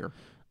 1 year.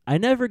 I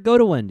never go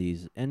to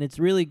Wendy's, and it's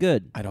really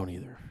good. I don't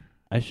either.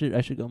 I should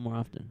go more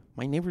often.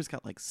 My neighbors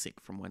got like sick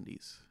from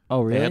Wendy's.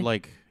 Oh, really? They had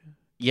like,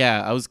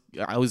 yeah,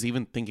 I was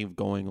even thinking of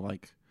going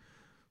like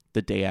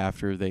the day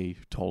after they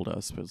told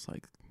us, but it's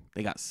like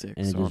they got sick.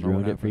 and it so I just don't know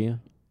ruined what it for you?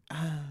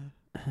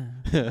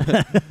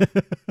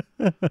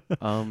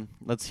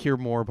 Let's hear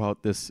more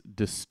about this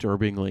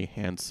disturbingly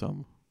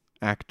handsome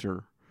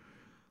actor.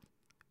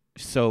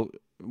 So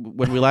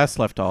when we last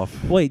left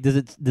off, Wait, does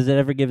it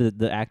ever give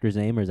the actor's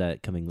name, or is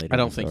that coming later? I in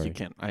don't the think story? you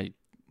can.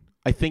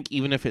 I think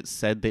even if it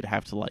said, they'd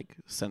have to like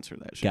censor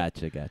that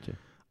shit.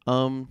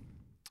 Gotcha.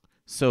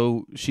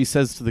 So she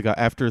says to the guy,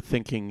 after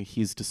thinking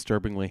he's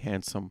disturbingly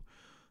handsome,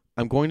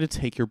 I'm going to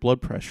take your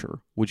blood pressure.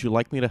 Would you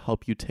like me to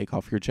help you take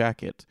off your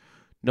jacket?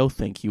 No,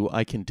 thank you.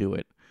 I can do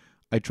it.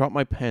 I dropped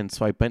my pen,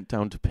 so I bent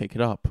down to pick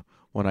it up.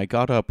 When I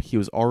got up, he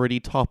was already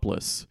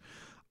topless.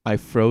 I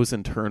froze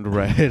and turned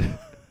red.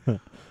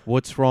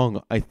 What's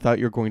wrong? I thought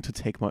you were going to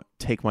take my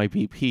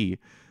BP.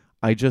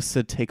 I just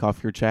said take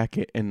off your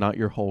jacket and not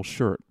your whole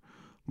shirt.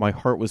 My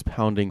heart was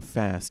pounding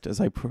fast as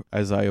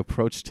I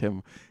approached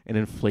him and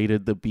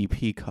inflated the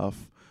BP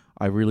cuff.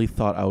 I really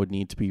thought I would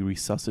need to be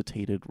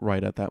resuscitated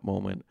right at that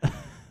moment.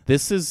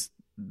 This is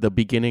the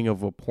beginning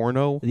of a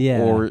porno,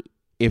 Yeah. or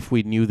if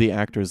we knew the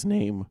actor's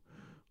name,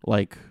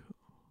 like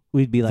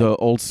We'd be like, the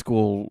old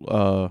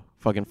school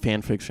fucking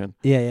fan fiction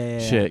yeah.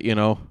 shit, you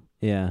know?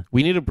 Yeah,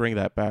 We need to bring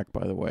that back,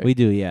 by the way. we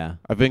do. Yeah,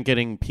 I've been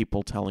getting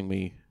people telling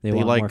me they they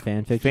want like more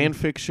fan fiction. fan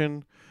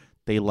fiction,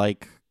 they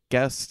like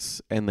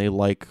guests, and they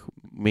like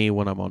me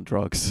when I'm on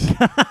drugs.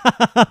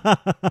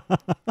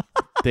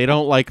 They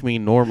don't like me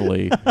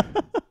normally.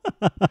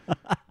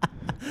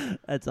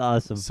 That's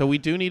awesome. So we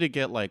do need to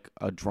get like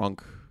a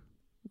drunk.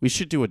 We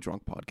should do a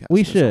drunk podcast.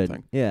 We or should.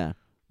 Something. Yeah.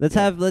 Let's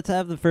Yeah. have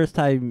the first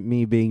time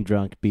me being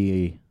drunk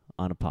be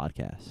on a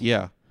podcast.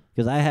 Yeah.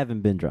 Because I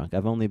haven't been drunk.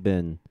 I've only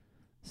been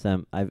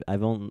I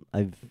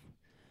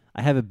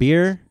have a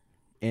beer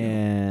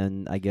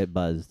and I get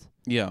buzzed,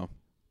 Yeah.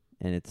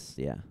 and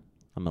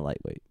I'm a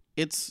lightweight.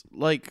 It's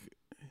like,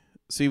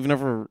 so you've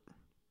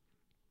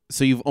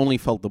only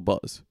felt the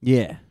buzz.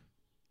 Yeah.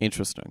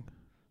 Interesting.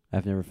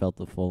 I've never felt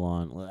the full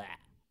on.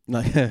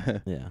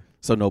 Yeah.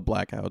 So no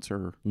blackouts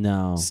or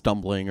No.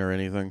 stumbling or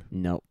anything.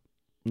 Nope.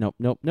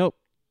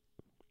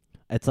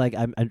 It's like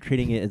I'm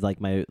treating it as like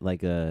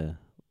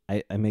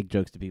I make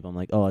jokes to people. I'm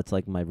like, oh, it's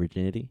like my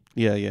virginity.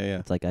 Yeah.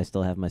 It's like I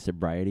still have my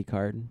sobriety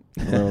card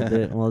a little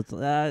bit. Well, it's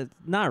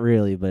not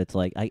really, but it's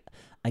like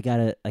I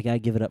gotta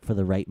give it up for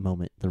the right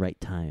moment, the right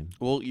time.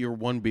 Well, your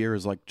one beer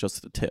is like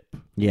just the tip.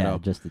 Yeah, you know?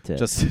 just the tip.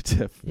 Just the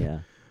tip. Yeah.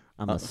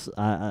 I'm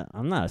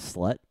I'm not a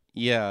slut.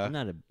 Yeah. I'm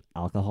not an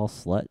alcohol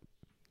slut.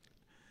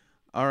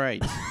 All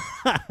right.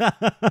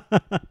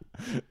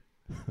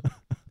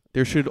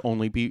 There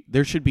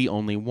should be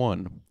only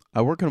one.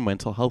 I work in a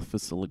mental health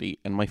facility,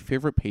 and my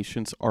favorite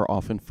patients are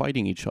often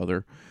fighting each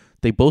other.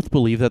 They both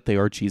believe that they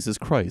are Jesus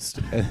Christ,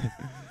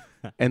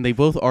 and they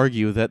both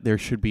argue that there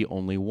should be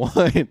only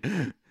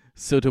one.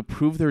 So to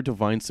prove their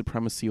divine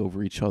supremacy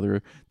over each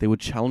other, they would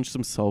challenge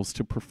themselves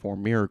to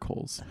perform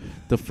miracles.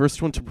 The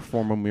first one to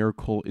perform a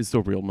miracle is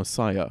the real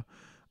Messiah.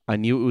 I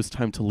knew it was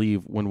time to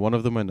leave when one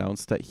of them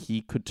announced that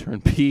he could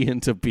turn pee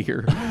into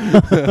beer.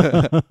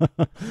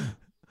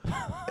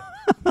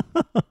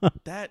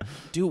 That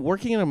dude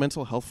working in a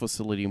mental health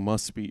facility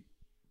must be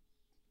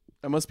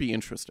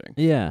interesting,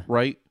 Yeah.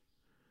 right?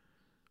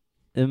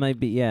 It might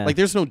be, yeah. Like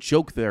there's no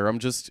joke there. I'm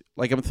just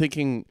like I'm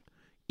thinking,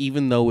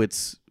 even though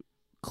it's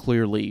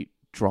clearly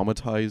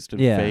dramatized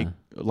and Yeah. fake,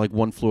 like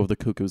One Flew Over the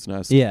Cuckoo's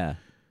Nest. Yeah.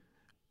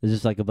 There's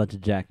just like a bunch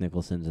of Jack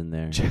Nicholsons in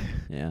there.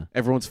 Yeah.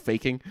 Everyone's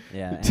faking.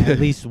 Yeah. And at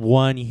least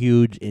one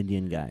huge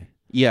Indian guy.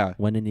 Yeah,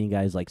 One Indian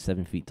guy is like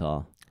 7 feet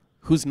tall.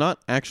 who's not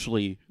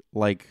actually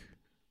like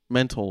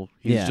mental.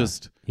 He's Yeah.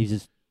 just He's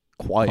just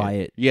quiet.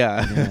 quiet.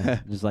 Yeah. Yeah.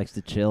 Just likes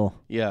to chill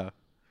Yeah.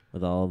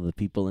 with all the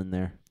people in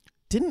there.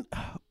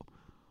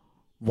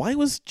 Why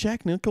was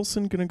Jack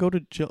Nicholson gonna go to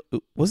jail?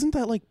 Wasn't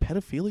that like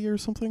pedophilia or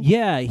something?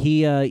 Yeah,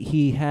 he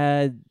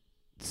had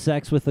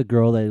sex with a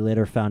girl that he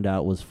later found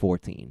out was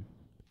 14.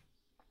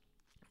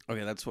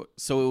 Okay, that's what.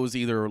 So it was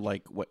either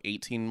like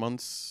 18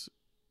 months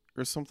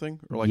or something,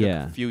 or like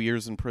Yeah. a few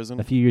years in prison,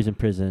 A few years in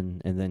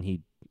prison, and then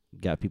he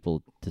got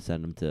people to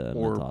send him to a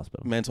or mental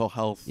hospital. mental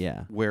health.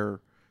 Yeah.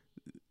 Where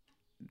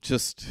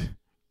just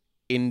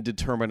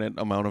indeterminate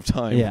amount of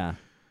time. Yeah.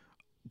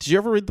 Did you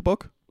ever read the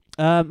book?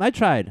 I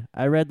tried.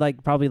 I read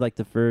probably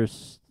the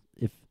first.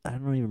 If I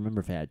don't even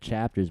remember if it had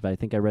chapters, but I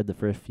think I read the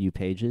first few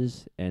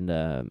pages, and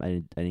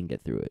I didn't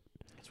get through it.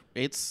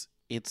 It's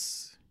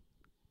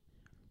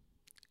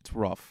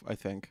rough. I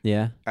think.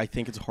 Yeah. I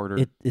think it's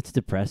harder. It's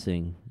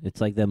depressing.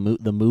 It's like the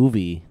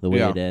movie, the way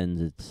Yeah. it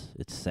ends.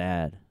 It's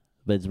sad,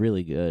 but it's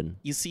really good.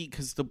 You see,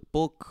 because the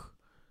book,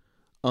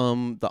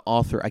 the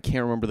author, I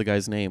can't remember the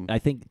guy's name. I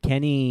think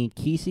Kenny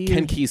Kesey.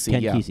 Ken Kesey,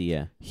 Ken yeah. Kesey,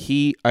 yeah.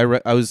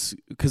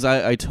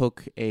 I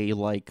took a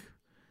like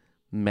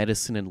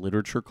medicine and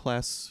literature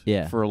class.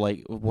 Yeah. For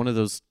like one of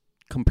those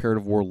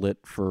comparative war lit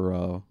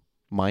for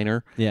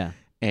minor, Yeah.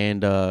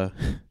 and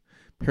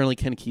apparently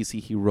Ken Kesey,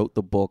 he wrote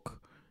the book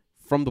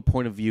from the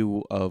point of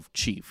view of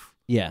Chief,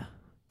 Yeah.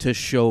 to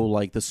show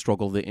like the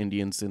struggle of the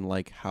Indians and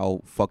like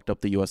how fucked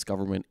up the U.S.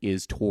 government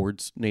is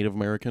towards Native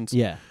Americans.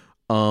 Yeah.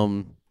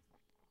 The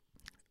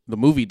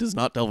movie does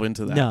not delve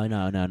into that.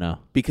 No.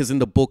 Because in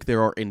the book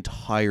there are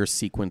entire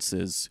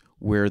sequences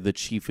where the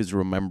chief is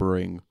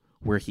remembering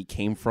where he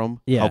came from,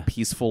 Yeah. how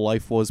peaceful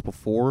life was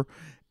before,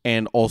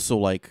 and also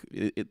like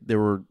there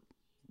were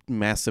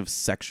massive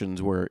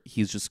sections where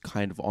he's just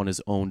kind of on his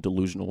own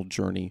delusional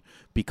journey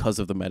because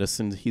of the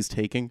medicine he's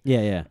taking.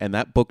 Yeah. And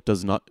that book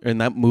does not,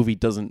 and that movie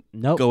doesn't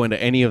Nope. go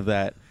into any of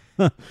that.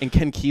 And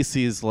Ken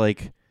Kesey is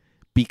like,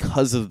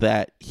 because of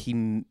that,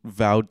 he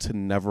vowed to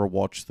never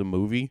watch the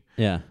movie.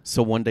 Yeah.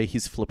 So one day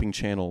he's flipping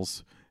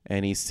channels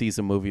and he sees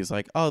a movie. He's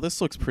like, "Oh, this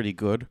looks pretty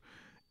good."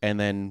 And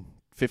then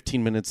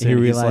 15 minutes He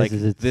in, he's like,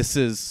 realizes it's- "This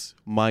is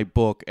my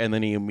book." And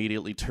then he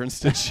immediately turns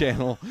the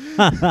channel.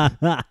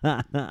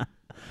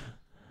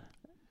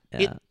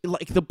 Yeah.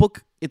 Like the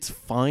book, it's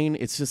fine.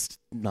 It's just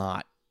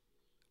not.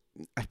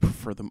 I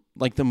prefer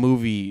the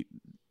movie.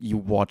 You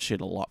watch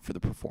it a lot for the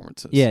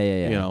performances. Yeah.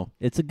 You know.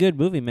 It's a good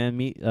movie, man.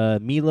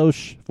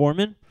 Milos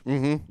Forman.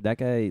 Mm-hmm. That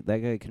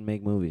guy can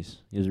make movies.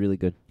 He was really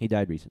good. He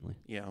died recently.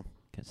 Yeah.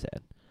 Kind of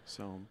sad.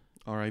 So,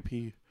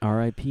 R.I.P.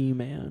 R.I.P.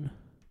 Man.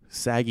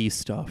 Saggy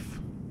stuff.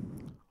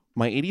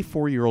 My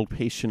 84-year-old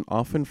patient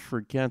often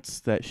forgets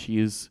that she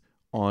is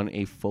on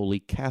a Foley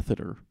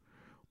catheter.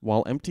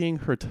 While emptying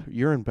her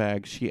urine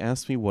bag, she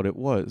asked me what it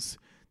was.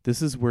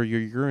 "This is where your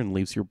urine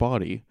leaves your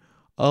body."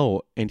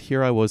 Oh, and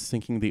here I was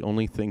thinking the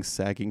only things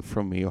sagging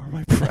from me are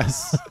my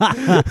breasts.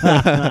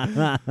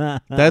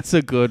 That's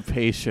a good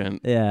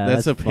patient. Yeah.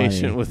 That's a funny.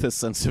 patient with a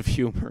sense of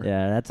humor.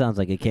 Yeah, that sounds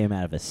like it came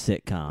out of a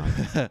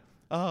sitcom.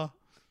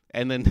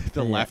 And then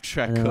the laugh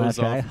track And then goes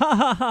laugh off. track, ha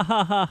ha ha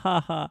ha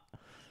ha ha.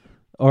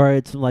 Or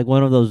it's like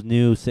one of those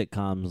new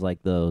sitcoms,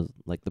 like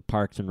the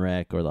Parks and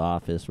Rec or The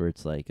Office, where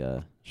it's like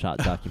shot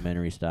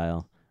documentary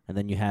style. And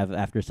then you have,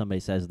 after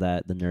somebody says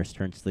that, the nurse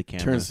turns to the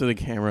camera. Turns to the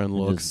camera and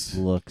looks. Just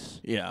looks.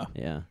 Yeah.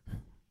 Yeah.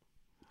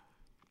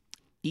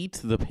 Eat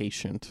the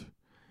patient.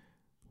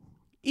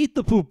 Eat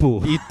the poo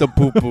poo. Eat the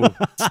poo poo.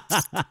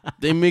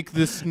 They make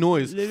this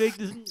noise. They make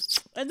this,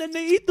 and then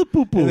they eat the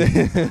poo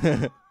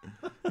poo.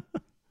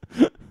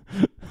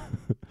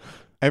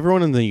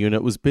 Everyone in the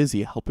unit was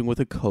busy helping with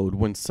a code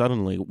when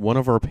suddenly one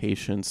of our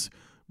patients'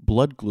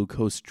 blood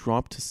glucose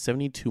dropped to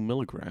 72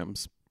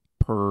 milligrams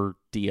per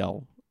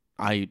DL.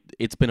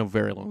 it's been a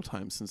very long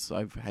time since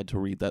I've had to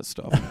read that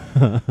stuff.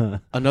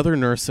 Another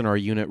nurse in our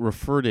unit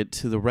referred it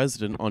to the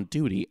resident on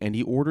duty, and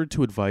he ordered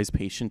to advise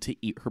patient to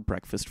eat her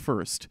breakfast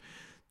first.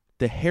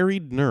 The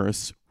harried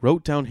nurse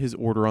wrote down his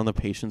order on the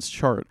patient's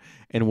chart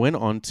and went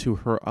on to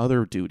her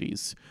other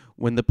duties.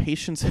 When the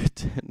patient's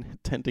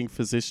attending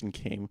physician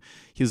came,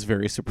 he was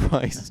very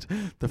surprised.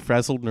 The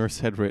frazzled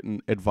nurse had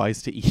written,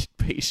 "Advised to eat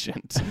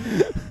patient."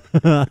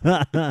 I'm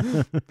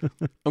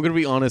going to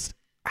be honest.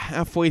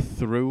 Halfway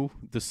through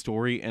the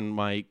story and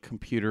my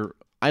computer,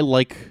 I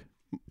like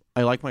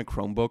my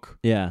Chromebook.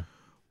 Yeah.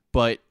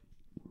 But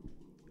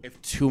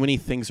if too many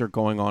things are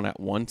going on at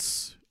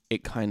once,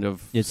 it kind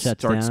of It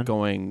shuts starts down?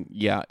 going.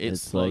 Yeah, it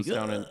It's slows like,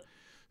 down. And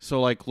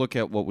so, like, look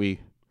at what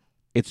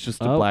it's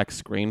just a Oh. black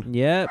screen.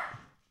 Yep.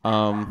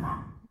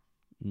 Um,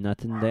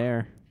 Nothing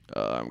there.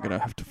 I'm gonna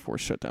have to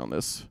force shut down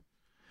this.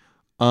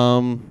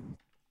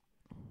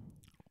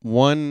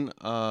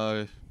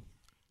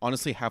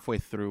 Honestly, halfway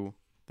through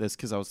this,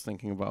 because I was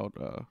thinking about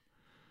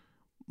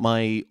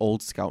my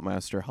old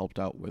scoutmaster helped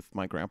out with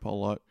my grandpa a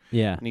lot,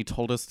 Yeah. and he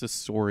told us this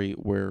story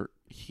where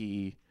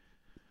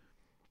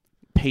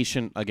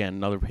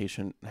another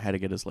patient had to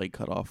get his leg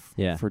cut off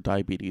Yeah. for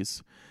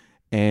diabetes,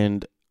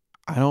 and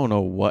I don't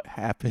know what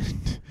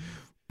happened,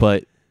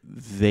 but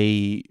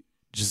they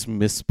just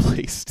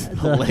misplaced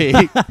the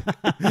leg.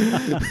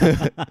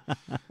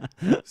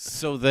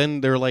 So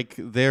then they're like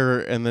there,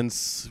 and then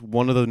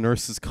one of the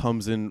nurses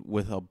comes in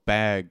with a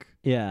bag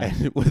Yeah.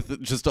 and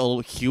with just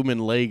a human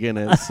leg in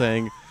it,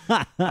 saying,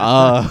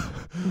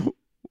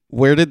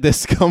 "Where did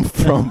this come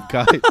from,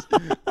 guys?"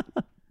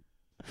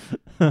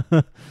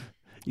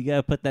 You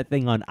gotta put that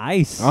thing on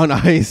ice. On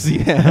ice,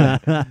 yeah.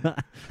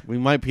 We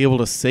might be able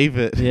to save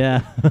it.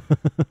 Yeah.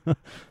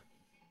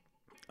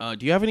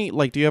 Do you have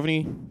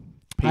any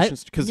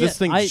patients? Because this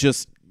thing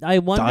just I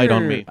wonder. died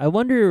on me. I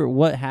wonder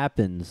what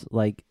happens.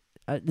 Like,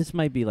 this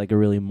might be like a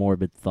really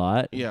morbid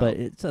thought, Yeah. but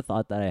it's a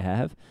thought that I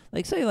have.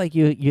 Like, say, like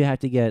you have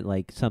to get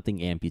like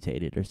something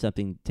amputated or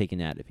something taken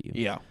out of you,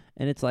 yeah.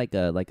 and it's like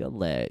a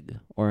leg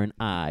or an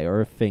eye or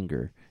a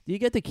finger. Do you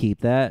get to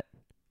keep that?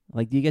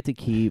 Like, do you get to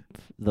keep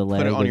the leg?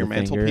 Put it on or your the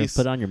finger? mantelpiece?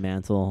 Put it on your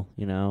mantle.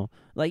 You know,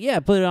 like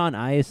put it on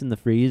ice in the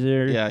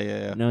freezer.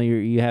 Yeah. You know,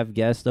 you have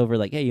guests over,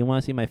 like, hey, you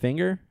want to see my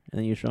finger? And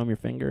then you show them your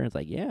finger, and it's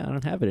like, yeah, I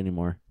don't have it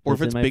anymore. Or if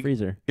in it's my big-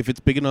 freezer. If it's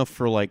big enough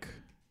for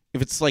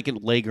if it's like a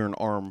leg or an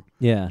arm,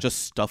 Yeah. just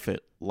stuff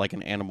it like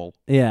an animal.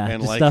 Yeah,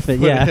 and, just like, stuff it.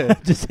 put Yeah,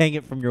 it- just hang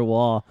it from your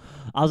wall.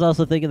 I was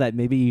also thinking that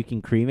maybe you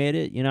can cremate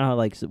it. You know how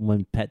like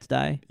when pets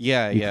die,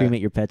 Yeah, you yeah.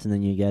 cremate your pets, and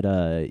then you get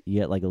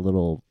like a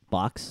little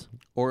box,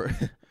 Or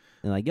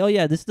and like, oh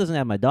yeah, this doesn't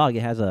have my dog.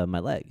 It has my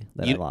leg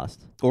that I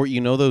lost.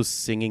 those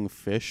singing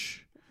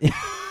fish.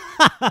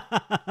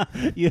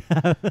 You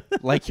have,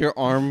 Like your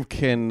arm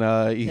can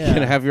you Yeah.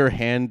 can have your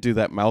hand do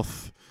that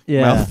mouth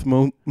yeah,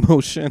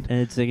 motion. and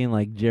it's singing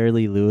like Jerry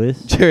Lee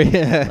Lewis.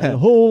 Yeah. Like, a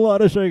whole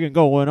lot of shaking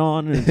going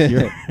on, and it's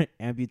your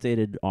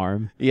amputated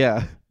arm.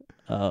 Yeah.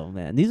 Oh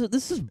man,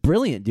 this is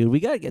brilliant, dude. We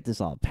gotta get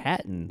this all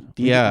patent.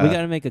 Yeah. we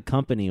gotta make a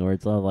company where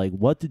it's all like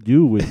what to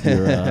do with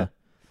your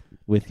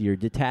with your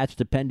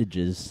detached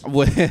appendages.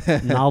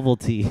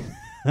 Novelty.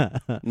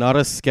 Not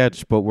a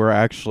sketch, but we're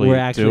actually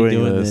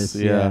doing this.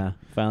 Yeah,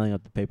 filing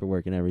up the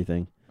paperwork and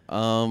everything.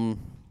 All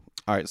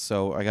right,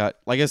 so I got,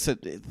 like I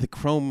said, the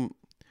Chrome.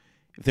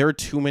 If there are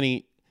too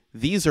many,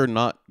 these are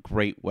not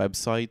great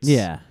websites.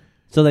 Yeah,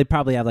 so they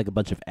probably have like a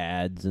bunch of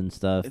ads and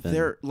stuff. And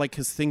They're like,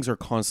 because things are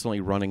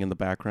constantly running in the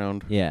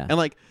background. yeah, And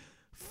like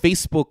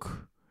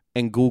Facebook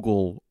and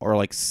Google are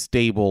like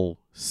stable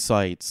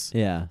sites.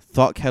 yeah,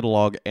 Thought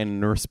Catalog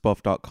and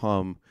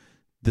nursebuff.com,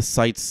 the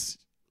sites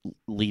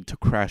lead to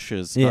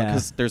crashes. Not Yeah.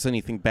 because there's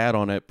anything bad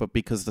on it, but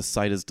because the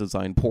site is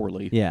designed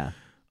poorly. yeah.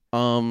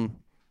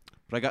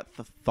 But I got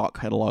the Thought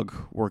Catalog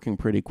working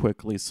pretty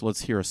quickly, so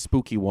let's hear a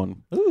spooky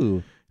one.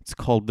 Ooh, It's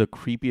called The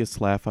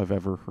Creepiest Laugh I've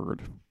Ever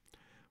Heard.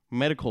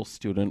 Medical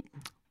student.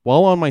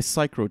 While on my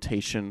psych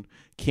rotation,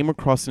 came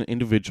across an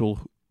individual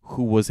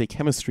who was a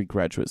chemistry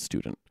graduate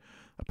student.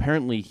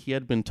 Apparently, he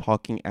had been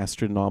talking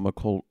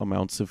astronomical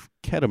amounts of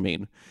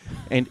ketamine.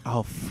 And,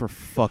 oh, for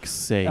fuck's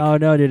sake. oh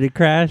no, did it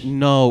crash?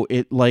 No,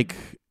 it's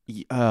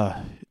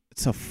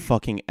a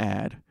fucking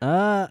ad.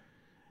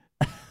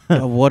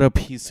 What a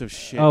piece of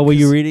shit. Oh, were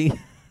you 'Cause- reading?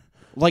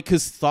 Like,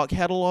 because Thought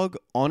Catalog,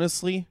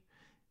 honestly,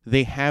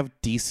 they have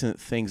decent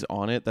things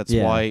on it. That's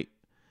Yeah. why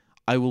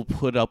I will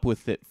put up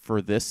with it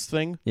for this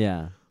thing.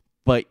 Yeah.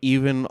 But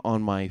even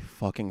on my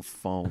fucking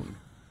phone,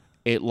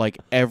 it like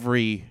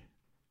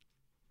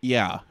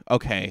yeah,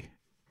 okay.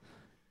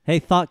 Hey,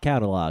 Thought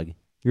Catalog,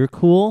 you're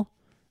cool,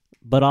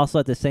 but also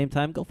at the same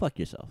time, go fuck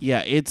yourself.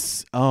 Yeah,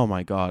 it's, oh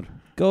my God.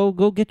 Go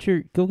get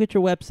your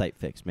website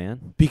fixed,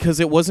 man. Because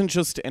it wasn't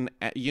just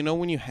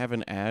when you have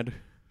an ad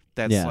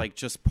that's Yeah. like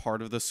just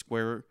part of the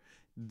square,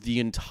 the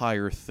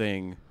entire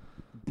thing,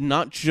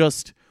 not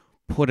just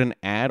put an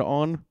ad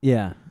on,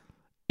 Yeah.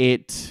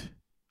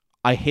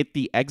 I hit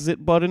the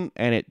exit button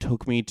and it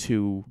took me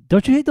to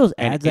Don't you hate those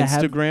an ads that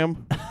have? Instagram.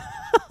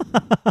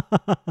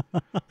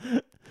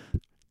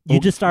 You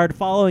just started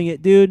following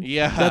it, dude.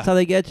 Yeah. That's how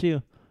they get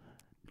you.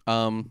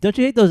 Don't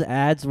you hate those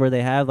ads where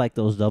they have like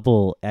those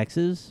double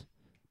X's?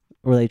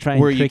 Where they try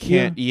and Where you trick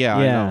can't- yeah,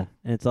 I know.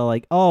 And it's all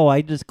like, oh,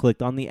 I just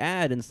clicked on the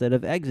ad instead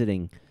of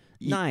exiting.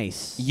 Y-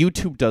 Nice.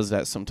 YouTube does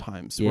that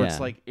sometimes, where it's Yeah.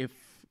 like if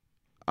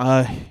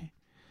I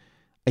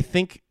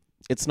think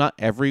it's not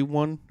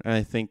everyone, and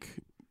I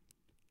think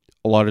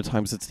a lot of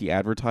times it's the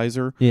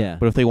advertiser. Yeah.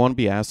 But if they want to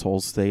be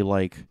assholes, they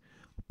like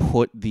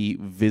put the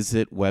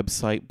visit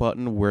website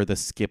button where the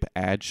skip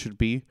ad should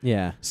be,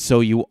 Yeah.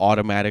 so you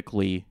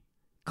automatically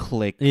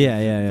click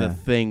Yeah. the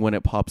thing when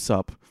it pops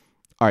up.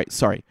 All right,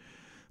 sorry.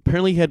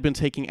 Apparently, he had been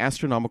taking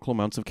astronomical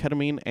amounts of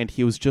ketamine, and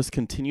he was just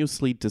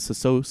continuously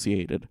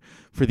disassociated.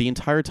 For the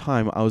entire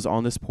time I was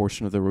on this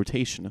portion of the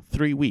rotation,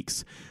 3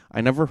 weeks,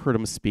 I never heard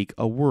him speak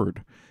a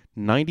word.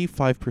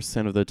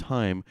 95% of the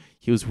time,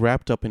 he was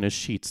wrapped up in his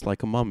sheets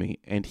like a mummy,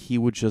 and he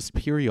would just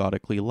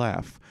periodically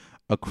laugh,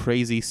 a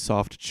crazy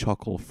soft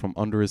chuckle from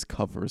under his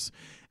covers.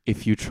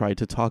 If you tried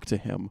to talk to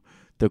him,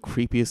 the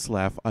creepiest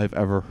laugh I've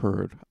ever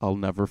heard. I'll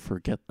never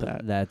forget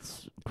that.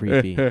 That's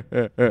creepy.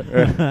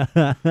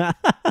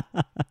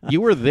 You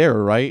were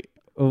there, right?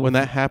 When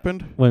that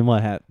happened? When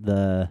what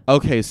happened?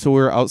 Okay, so we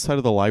were outside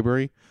of the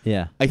library.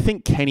 Yeah. I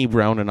think Kenny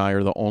Brown and I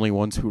are the only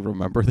ones who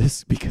remember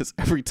this because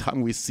every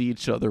time we see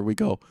each other, we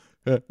go,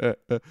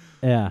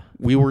 Yeah.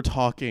 We were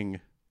talking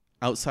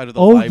outside of the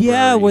Oh, library.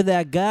 yeah, with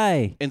that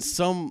guy. And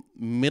some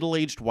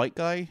middle-aged white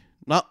guy,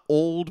 not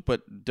old,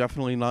 but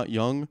definitely not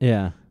young,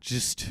 Yeah.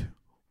 just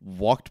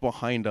walked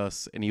behind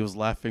us, and he was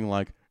laughing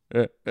like,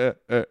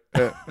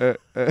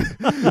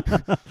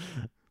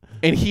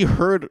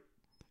 and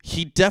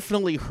he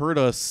definitely heard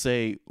us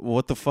say,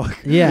 what the fuck?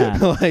 Yeah.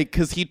 Like,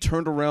 because he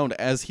turned around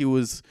as he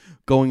was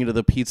going into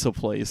the pizza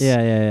place.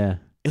 Yeah.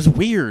 It was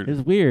weird. It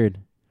was weird.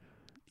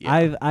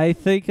 Yeah. I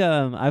think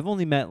I've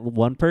only met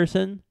one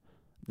person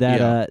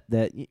that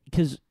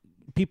because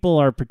people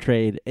are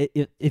portrayed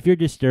if you're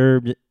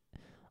disturbed,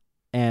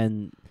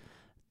 and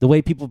the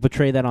way people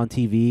portray that on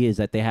TV is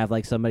that they have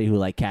like somebody who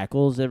like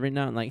cackles every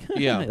now and like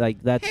Yeah.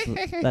 like that's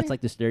like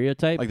the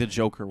stereotype. Like the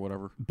Joker,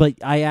 whatever. But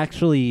I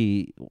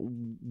actually,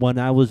 when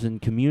I was in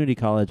community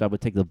college, I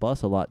would take the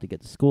bus a lot to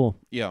get to school,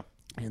 Yeah.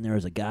 and there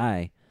was a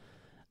guy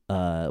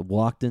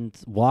walked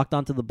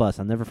onto the bus.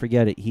 I'll never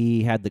forget it.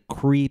 He had the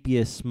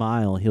creepiest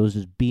smile. He was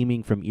just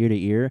beaming from ear to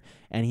ear,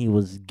 and he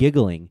was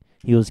giggling.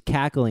 He was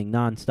cackling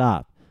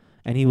nonstop,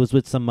 and he was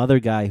with some other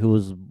guy who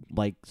was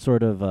like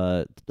sort of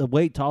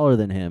way taller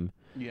than him,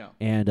 Yeah.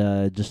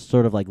 and just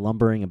sort of like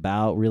lumbering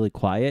about, really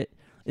quiet.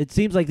 It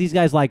seems like these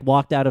guys like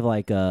walked out of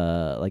like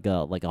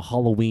a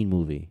Halloween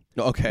movie.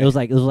 Okay. It was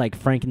like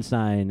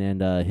Frankenstein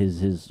and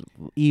his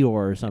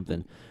Eeyore or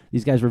something.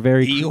 These guys were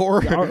very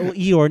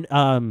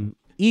Eeyore?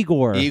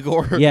 Igor.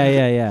 Igor.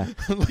 Yeah.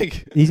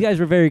 Like, These guys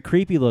were very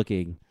creepy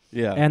looking.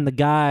 yeah. And the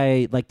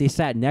guy, like, they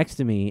sat next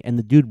to me, and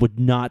the dude would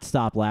not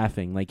stop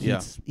laughing. Like,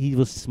 Yeah. he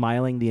was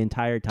smiling the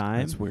entire time.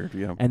 That's weird,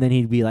 yeah. And then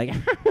he'd be like,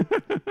 and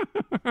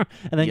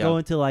then Yeah. go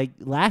into like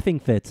laughing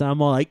fits. And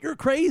I'm all like, "You're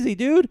crazy,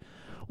 dude.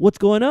 What's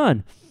going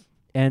on?"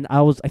 And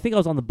I think I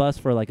was on the bus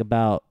for like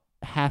about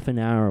half an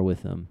hour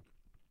with him.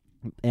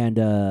 And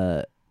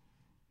that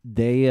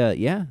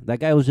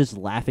guy was just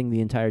laughing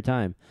the entire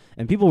time.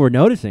 And people were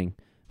noticing.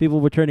 People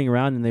were turning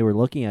around and they were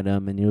looking at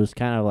him, and he was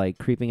kind of like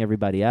creeping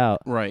everybody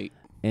out. Right.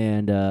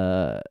 And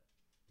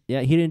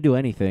he didn't do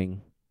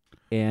anything.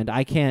 And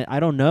I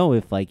don't know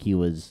if like there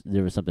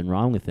was something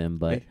wrong with him,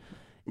 but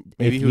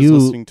Maybe if he was you-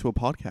 listening to a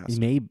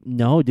podcast.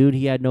 No, dude,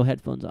 he had no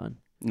headphones on.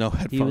 No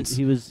headphones.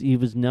 He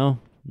was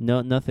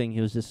nothing.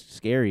 He was just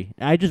scary.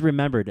 I just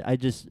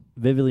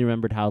vividly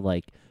remembered how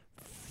like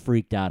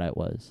freaked out I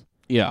was,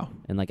 Yeah.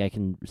 and like I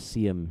can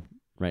see him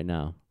right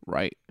now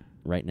Right.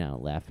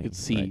 laughing. You could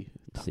see right?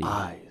 the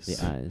eyes.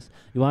 The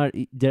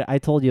eyes. I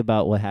told you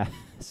about what happened.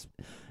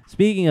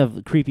 Speaking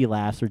of creepy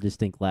laughs or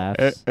distinct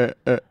laughs, oh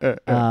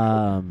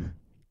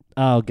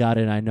god,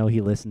 and I know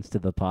he listens to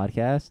the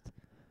podcast.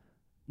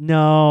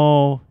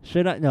 No,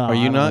 should I? No. Are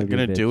you not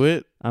gonna do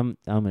it? I'm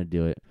gonna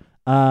do it.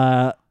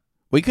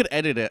 We could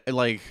edit it.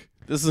 Like,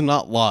 this is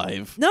not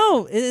live.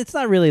 No, it's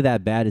not really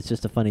that bad. It's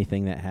just a funny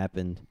thing that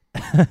happened.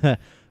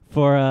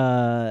 For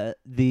on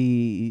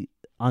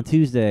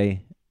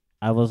Tuesday,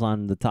 I was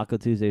on the Taco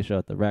Tuesday show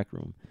at the Rec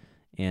Room,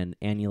 and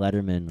Annie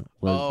Letterman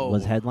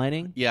was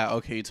headlining. Yeah,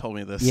 okay, you told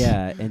me this.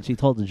 Yeah, and she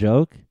told a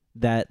joke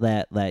that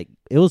like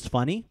it was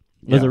funny.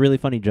 It was Yeah. a really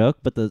funny joke,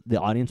 but the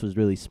audience was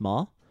really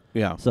small.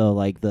 Yeah. So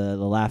like the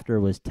laughter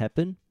was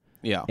tepid.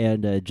 Yeah.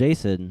 And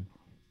Jason,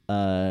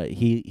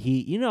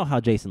 he you know how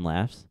Jason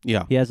laughs.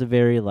 Yeah. He has a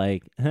very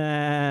like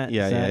Yeah.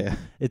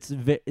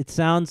 it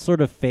sounds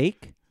sort of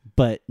fake,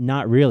 but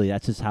not really.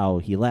 That's just how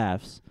he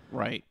laughs.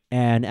 Right.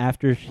 And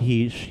after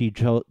she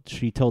told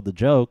the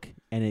joke,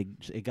 and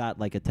it got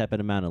like a tepid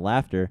amount of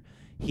laughter,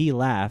 he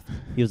laughed.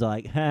 He was all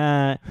like,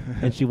 "Ha,"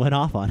 and she went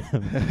off on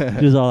him.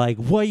 She was all like,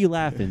 "Why are you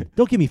laughing?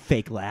 Don't give me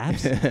fake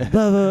laughs."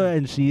 Blah, blah,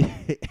 and she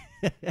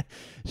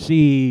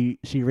she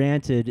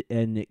ranted,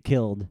 and it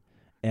killed,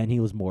 and he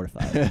was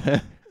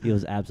mortified. He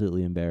was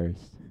absolutely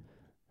embarrassed.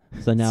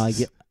 So now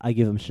I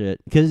give him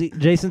shit because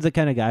Jason's the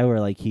kind of guy where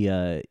like he's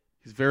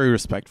very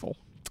respectful.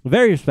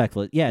 very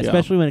respectful. Yeah, Yeah.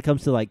 especially when it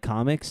comes to like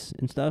comics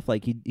and stuff.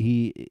 Like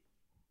he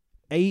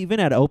even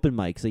at open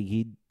mics,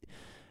 like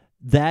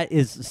that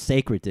is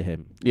sacred to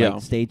him. Yeah.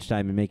 Like stage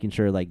time and making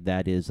sure like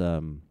that is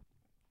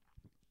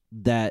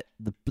that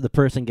the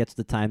person gets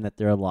the time that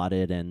they're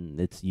allotted and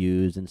it's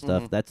used and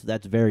stuff. Mhm.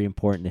 That's very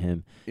important to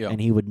him. Yeah. And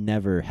he would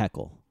never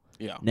heckle.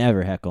 Yeah.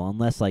 Never heckle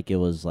unless like it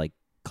was like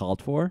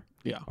called for.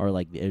 Yeah. Or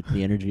like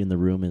the energy in the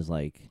room is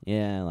like,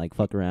 yeah, like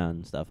fuck around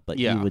and stuff. But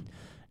Yeah.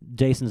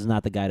 Jason's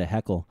not the guy to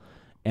heckle.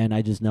 And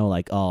I just know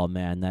like, oh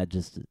man, that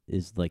just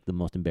is like the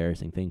most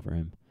embarrassing thing for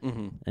him.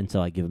 Mm-hmm. And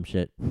so I give him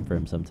shit for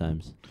him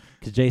sometimes.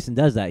 Because Jason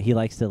does that. He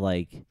likes to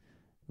like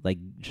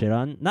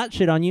not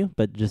shit on you,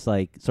 but just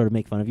like sort of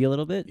make fun of you a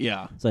little bit.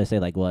 Yeah. So I say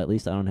like, well, at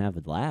least I don't have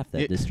a laugh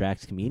that It-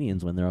 distracts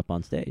comedians when they're up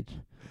on stage.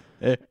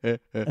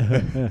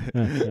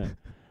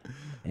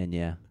 And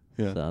yeah.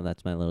 So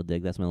that's my little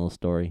dig. That's my little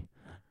story.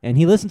 And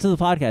he listens to the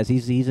podcast.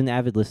 He's an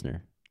avid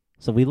listener.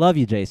 So we love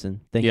you,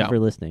 Jason. Thank you Yeah. for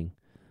listening.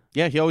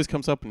 Yeah, he always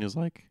comes up and he's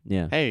like,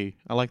 Yeah. hey,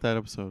 I like that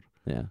episode.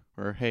 Yeah.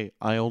 Or, hey,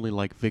 I only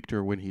like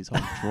Victor when he's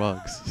on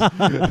drugs.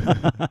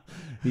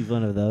 He's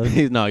one of those.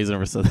 No, he's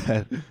never said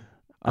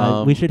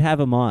that. We should have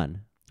him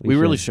on. We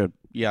really should.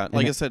 Yeah, like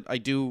And I said, I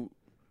do,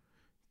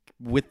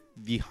 with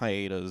the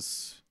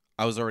hiatus,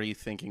 I was already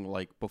thinking,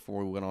 like,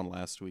 before we went on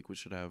last week, we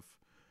should have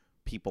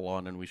people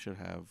on and we should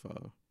have,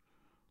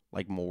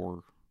 like,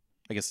 more,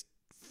 I guess,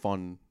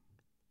 fun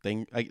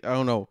thing. I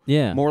don't know.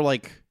 Yeah. More,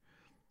 like,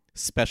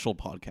 special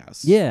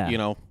podcasts. Yeah. You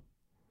know?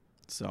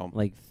 So,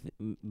 Like,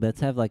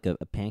 let's have like a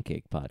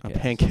pancake podcast. a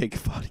pancake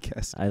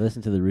podcast. I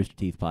listen to the Rooster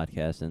Teeth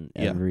podcast, and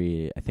Yeah.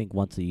 I think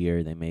once a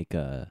year they make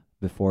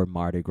before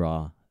Mardi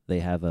Gras,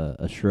 they have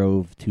a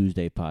Shrove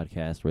Tuesday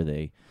podcast where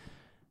they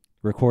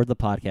record the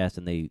podcast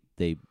and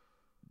they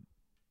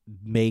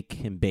make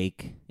and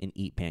bake and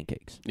eat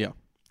pancakes.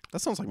 That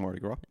sounds like Mardi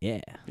Gras.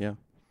 Yeah.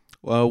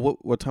 Well,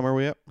 what time are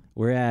we at?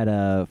 We're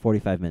at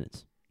 45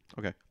 minutes.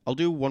 Okay. I'll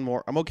do one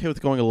more. I'm okay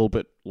with going a little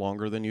bit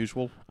longer than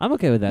usual. I'm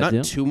okay with that, Not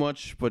too. too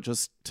much, but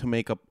just to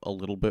make up a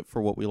little bit for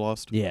what we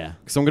lost. Yeah.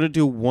 So I'm going to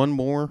do one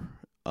more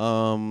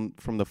from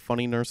the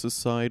funny nurses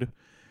side.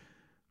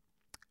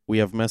 We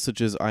have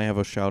messages. I have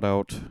a shout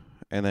out.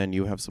 And then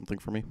you have something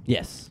for me.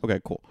 Yes.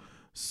 Okay, cool.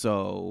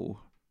 So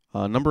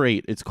number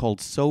 8, it's called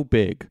So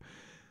Big.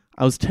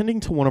 I was tending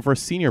to one of our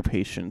senior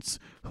patients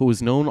who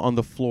was known on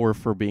the floor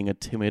for being a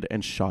timid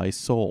and shy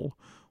soul.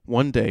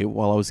 One day,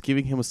 while I was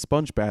giving him a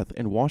sponge bath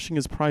and washing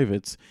his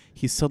privates,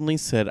 he suddenly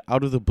said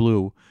out of the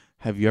blue,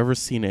 "Have you ever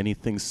seen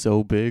anything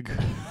so big?"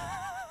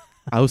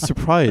 I was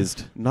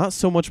surprised, not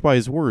so much by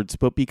his words,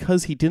 but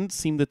because he didn't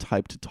seem the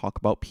type to talk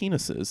about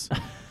penises.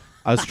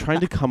 I was trying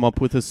to come up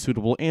with a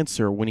suitable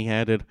answer when he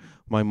added,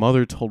 "My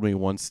mother told me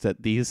once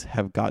that these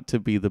have got to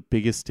be the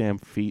biggest damn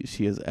feet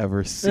she has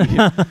ever seen."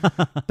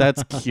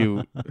 That's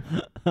cute.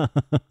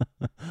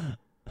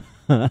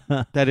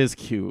 That is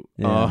cute.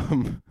 Yeah.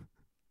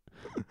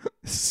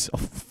 So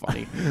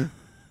funny.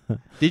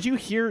 Did you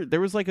hear there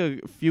was like a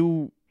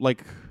few,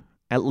 like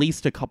at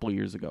least a couple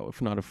years ago,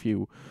 if not a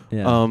few,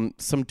 Yeah.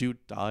 some dude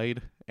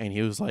died and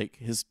he was like,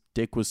 his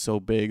dick was so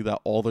big that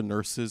all the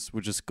nurses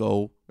would just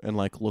go and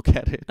like look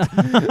at it.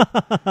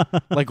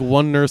 Like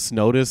one nurse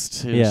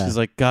noticed and Yeah. she's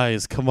like,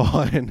 "Guys, come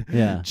on.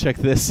 Yeah. Check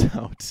this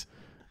out."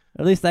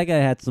 At least that guy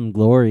had some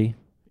glory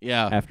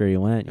Yeah. after he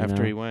went. you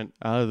After know? he went.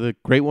 The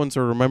great ones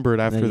are remembered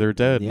after they're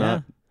dead. Yeah.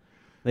 Not,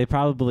 They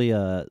probably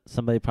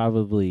somebody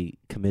probably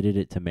committed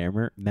it to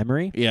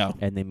memory, yeah.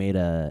 and they made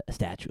a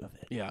statue of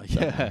it. Yeah.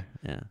 somewhere.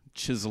 Yeah.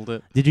 Chiseled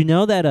it. Did you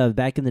know that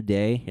back in the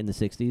day, in the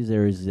 '60s,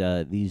 there was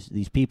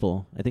these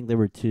people? I think there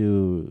were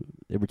two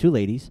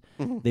ladies.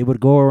 Mhm. They would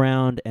go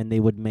around and they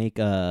would make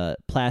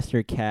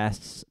plaster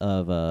casts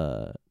of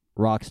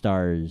rock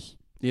stars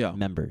Yeah.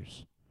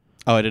 members.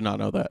 Oh, I did not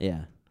know that.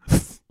 Yeah,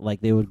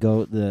 like they would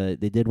go.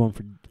 They did one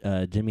for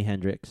Jimi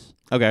Hendrix.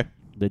 Okay.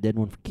 They did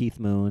one for Keith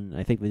Moon.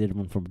 I think they did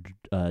one for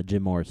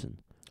Jim Morrison.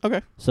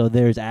 Okay. So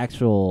there's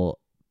actual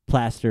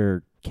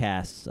plaster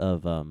casts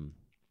of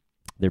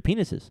their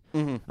penises.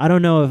 Mm-hmm. I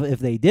don't know if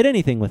they did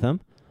anything with them,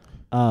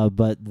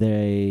 but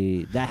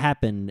that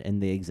happened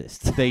and they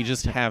exist. They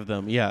just have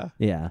them. Yeah.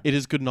 Yeah. It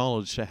is good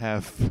knowledge to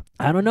have.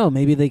 I don't know.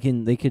 Maybe they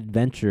could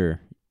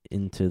venture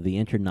into the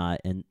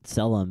internet and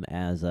sell them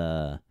as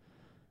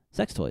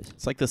sex toys.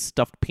 It's like the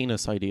stuffed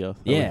penis idea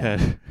that Yeah.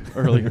 we had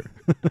earlier.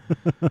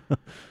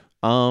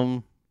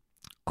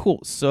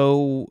 Cool.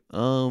 So,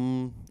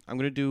 I'm going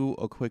to do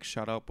a quick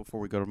shout out before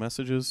we go to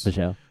messages. For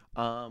show.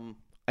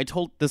 I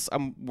told this,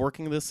 I'm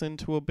working this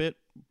into a bit,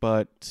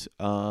 but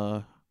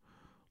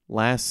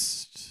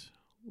last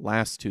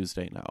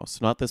Tuesday now. So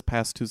not this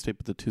past Tuesday,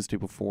 but the Tuesday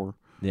before.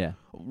 Yeah.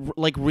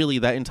 Like really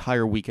that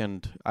entire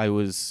weekend I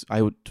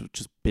would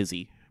just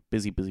busy.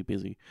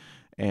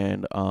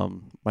 And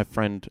my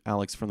friend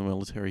Alex from the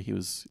military, he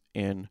was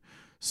in.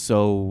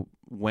 So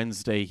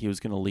Wednesday he was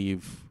going to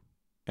leave,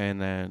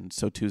 and then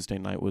so Tuesday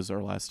night was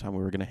our last time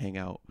we were going to hang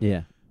out.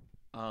 Yeah.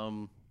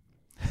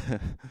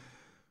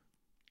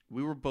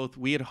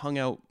 We had hung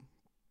out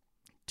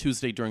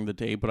Tuesday during the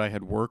day, but I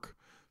had work.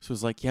 So it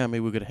was like, yeah,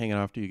 maybe we could hang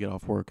out after you get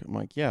off work. I'm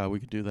like, yeah, we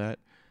could do that.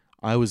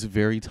 I was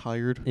very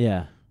tired,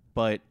 Yeah.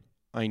 but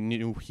I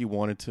knew he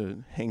wanted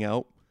to hang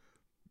out.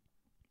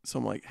 So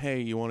I'm like, hey,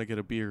 you want to get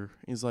a beer?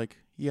 He's like,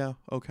 yeah,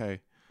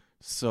 okay.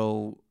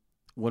 So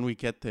when we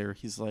get there,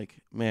 he's like,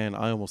 man,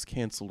 I almost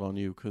canceled on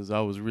you because I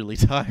was really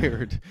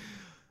tired.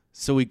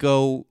 So we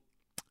go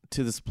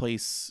to this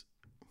place.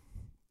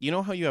 You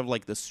know how you have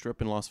like the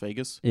strip in Las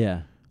Vegas?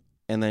 Yeah.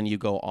 And then you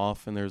go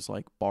off and there's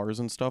like bars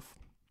and stuff?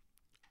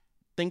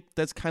 Think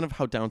that's kind of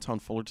how downtown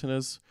Fullerton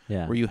is,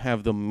 Yeah. where you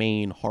have the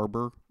main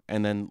harbor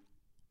and then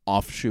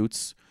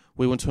offshoots.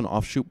 We went to an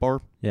offshoot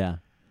bar. Yeah.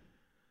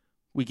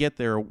 We get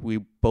there, we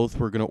both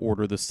were going to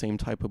order the same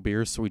type of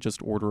beer, so we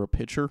just order a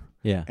pitcher.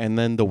 Yeah. And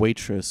then the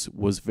waitress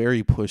was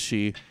very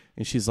pushy,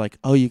 and she's like,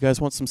 oh, you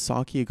guys want some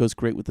sake? It goes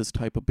great with this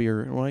type of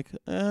beer. And we're like,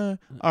 all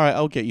right,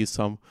 I'll get you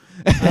some.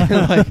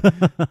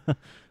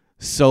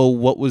 So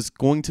what was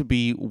going to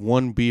be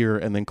one beer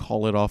and then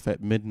call it off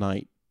at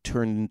midnight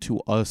turned into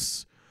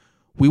us.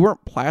 We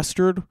weren't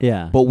plastered,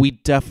 Yeah. but we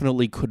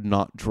definitely could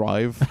not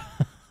drive.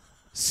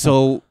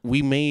 So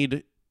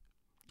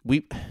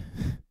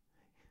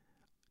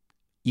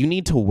you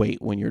need to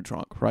wait when you're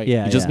drunk, right?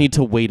 Yeah, You just yeah. need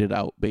to wait it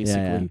out,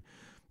 basically. Yeah.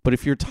 But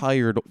if you're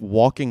tired,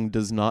 walking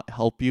does not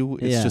help you.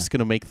 It's Yeah. just going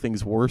to make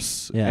things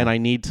worse. Yeah. And I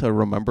need to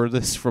remember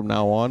this from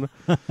now on.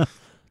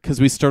 Because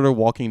we started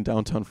walking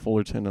downtown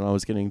Fullerton, and I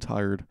was getting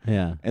tired.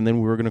 Yeah. And then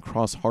we were going to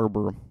cross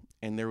harbor,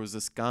 and there was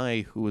this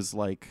guy who was,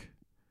 like,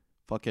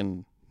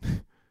 fucking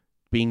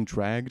being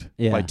dragged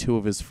Yeah. by two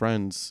of his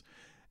friends.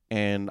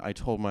 And I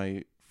told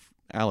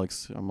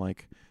Alex, I'm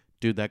like,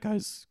 dude, that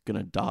guy's going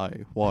to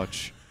die.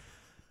 Watch.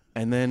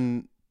 And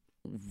then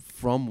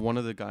from one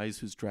of the guys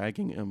who's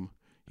dragging him,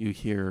 we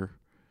hear,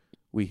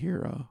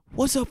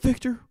 what's up,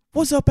 Victor?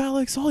 What's up,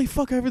 Alex? Holy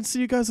fuck, I haven't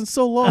seen you guys in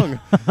so long.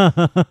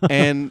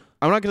 And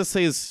I'm not going to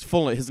say his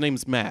full name. His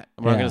name's Matt.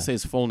 I'm not Yeah. going to say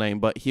his full name,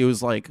 but he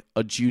was like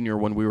a junior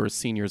when we were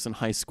seniors in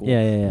high school.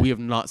 Yeah. We have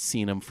not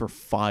seen him for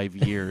 5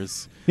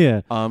 years.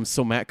 Yeah.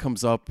 So Matt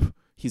comes up,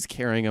 he's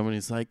carrying him, and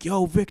he's like,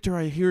 yo, Victor,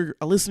 I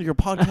listen to your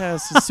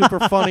podcast. It's super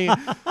funny.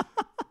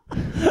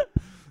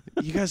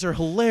 You guys are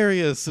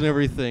hilarious and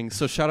everything.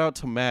 So shout out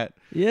to Matt.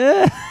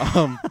 Yeah.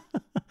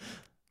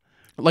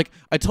 Like,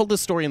 I told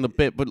this story in the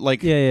bit, but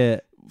like, Yeah.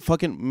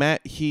 fucking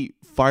Matt,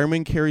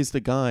 fireman carries the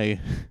guy,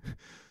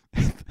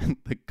 and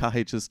the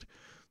guy just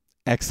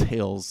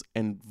exhales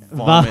and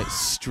vomit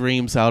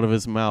streams out of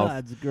his mouth.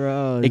 That's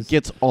gross. It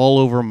gets all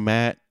over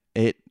Matt.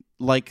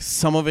 Like,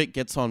 some of it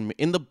gets on me.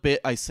 In the bit,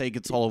 I say it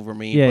gets all over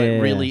me, Yeah, but yeah,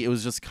 really, it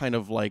was just kind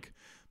of like,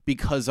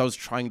 because I was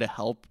trying to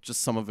help,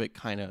 just some of it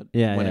kind of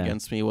went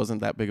against me. It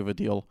wasn't that big of a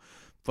deal.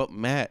 But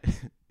Matt,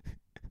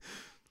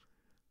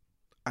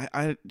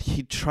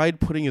 he tried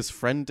putting his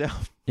friend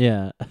down.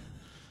 Yeah.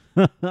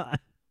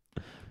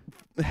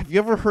 Have you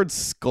ever heard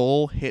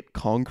skull hit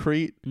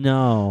concrete?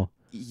 No.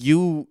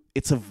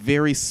 It's a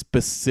very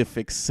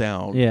specific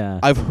sound. Yeah.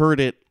 I've heard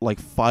it like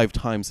 5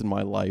 times in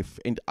my life,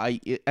 and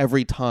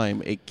every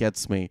time it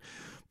gets me.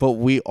 But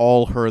we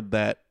all heard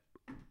that.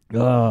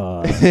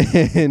 Oh.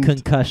 And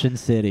Concussion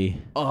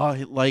City.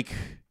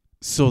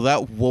 so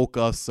that woke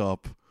us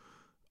up.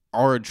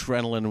 Our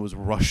adrenaline was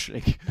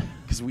rushing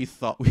because we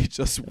thought we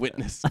just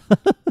witnessed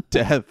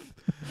death.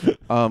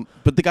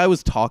 But the guy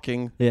was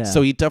talking, Yeah.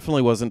 so he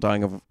definitely wasn't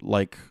dying of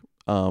like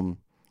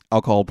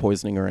alcohol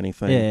poisoning or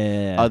anything.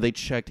 Yeah. They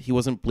checked. He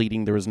wasn't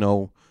bleeding. There was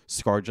no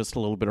scar, just a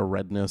little bit of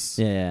redness.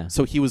 Yeah.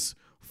 So he was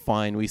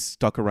fine. We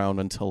stuck around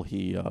until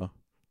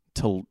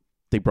till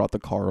they brought the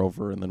car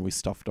over, and then we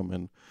stuffed him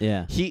in.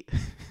 Yeah. He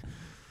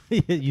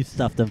You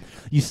stuffed him.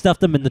 You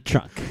stuffed him in the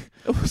trunk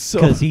so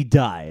because he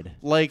died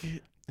like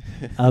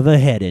of a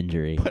head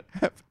injury. what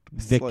happened?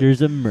 It's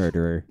Victor's a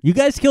murderer. You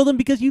guys killed him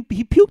because he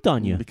puked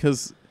on you.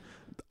 because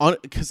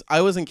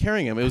I wasn't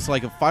carrying him. It was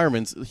like a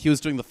fireman's. He was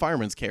doing the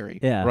fireman's carry.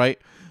 Yeah. Right.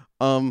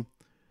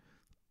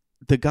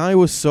 The guy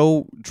was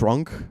so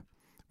drunk,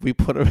 we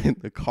put him in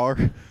the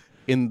car,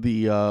 in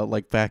the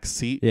like back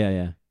seat.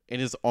 Yeah.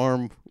 And his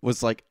arm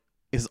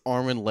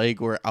and leg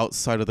were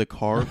outside of the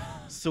car,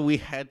 so we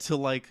had to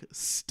like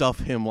stuff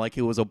him like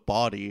it was a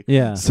body,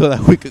 Yeah. so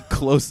that we could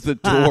close the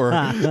door.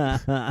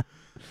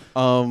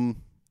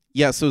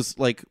 So it's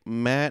like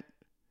Matt,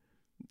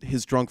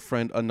 his drunk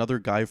friend, another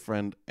guy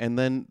friend, and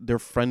then their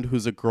friend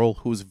who's a girl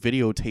who's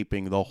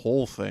videotaping the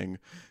whole thing.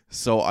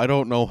 So I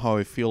don't know how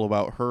I feel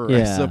about her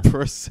as Yeah. a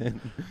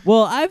person.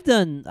 Well, I've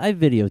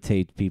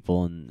videotaped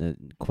people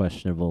in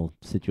questionable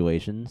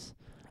situations.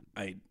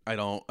 I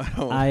don't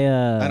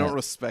I don't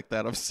respect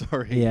that. I'm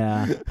sorry.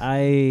 Yeah. Did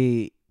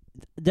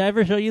I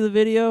ever show you the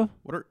video?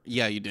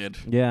 Yeah, you did.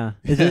 Yeah.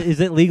 Is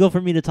it legal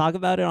for me to talk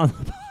about it on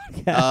the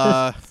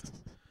podcast?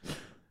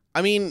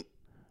 I mean,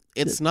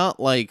 it's not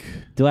like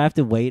Do I have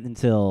to wait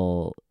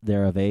until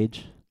they're of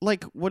age?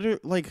 what are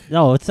like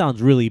No, it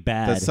sounds really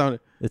bad. that sound.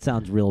 It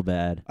sounds real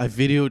bad. I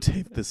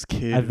videotaped this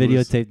kid. I who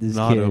was videotaped this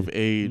not kid, of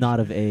age,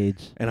 not of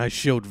age. and I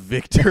showed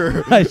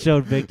Victor. I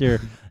showed Victor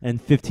and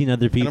 15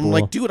 other people. And I'm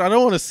like, dude, I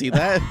don't want to see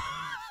that.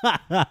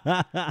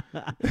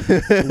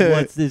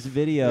 What's this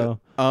video?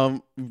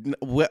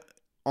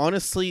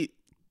 Honestly,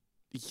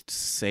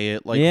 say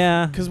it like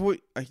Yeah. because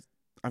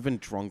I've been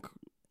drunk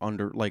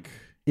under like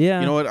Yeah.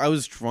 you know what I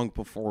was drunk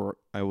before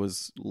I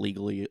was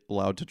legally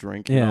allowed to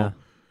drink. Yeah. You know?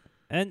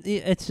 And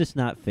it's just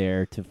not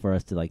fair for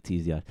us to like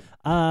tease you.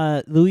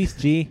 Luis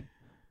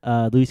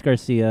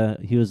Garcia,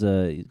 he was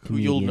a Who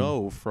you'll comedian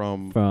know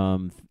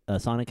from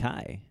Sonic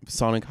High.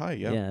 Sonic High.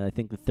 Yeah. Yeah, I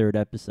think the 3rd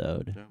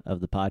episode Yeah. of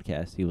the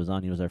podcast he was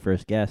on. He was our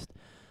first guest.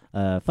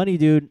 Funny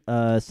dude,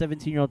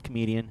 17-year-old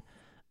comedian.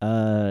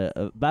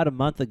 About a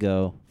month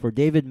ago, for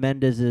David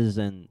Mendez's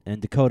and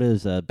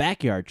Dakota's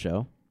backyard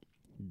show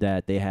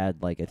that they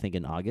had, like I think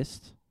in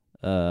August,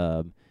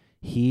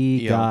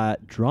 he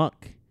got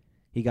drunk.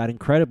 He got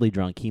incredibly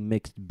drunk. He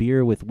mixed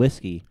beer with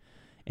whiskey,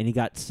 and he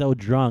got so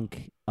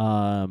drunk.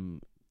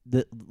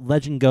 The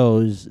legend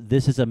goes,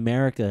 "This Is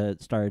America"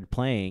 started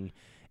playing,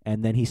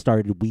 and then he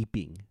started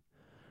weeping.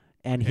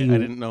 And I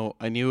didn't know.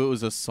 I knew it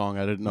was a song.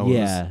 I didn't know.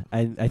 Yeah,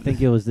 I think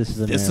it was "This Is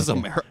America." This is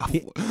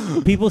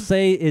America. People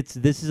say it's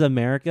 "This Is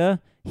America."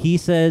 He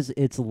says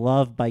it's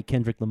 "Love" by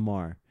Kendrick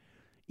Lamar.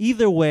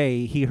 Either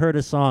way, he heard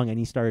a song and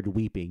he started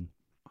weeping,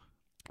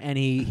 and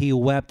he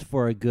wept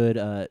for a good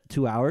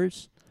 2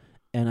 hours,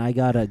 and I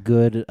got a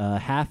good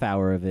half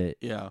hour of it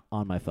Yeah.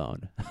 on my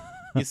phone.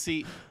 You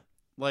see,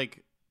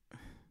 like,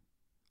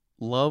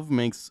 Love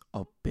makes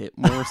a bit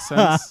more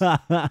sense.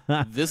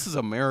 This Is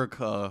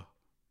America,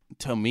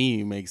 to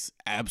me, makes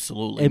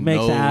absolutely It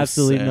makes no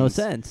absolutely no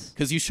sense. sense.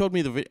 Because you showed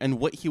me the video, and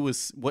what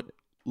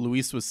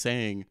Luis was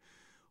saying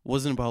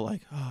wasn't about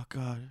like, oh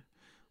God,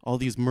 all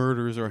these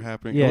murders are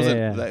happening. Yeah, it wasn't,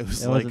 yeah. That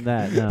was It like, wasn't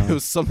that. No. it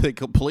was something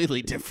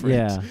completely different.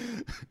 Yeah.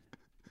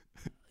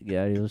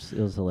 Yeah, it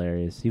was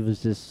hilarious. He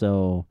was just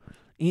so.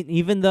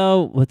 Even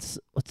though what's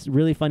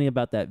really funny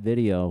about that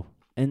video,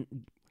 and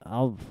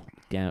I've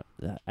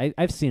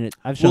seen it.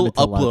 I've shown We'll it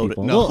to a lot of upload it.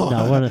 people.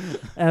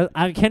 No.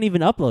 I can't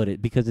even upload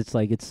it because it's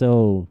like it's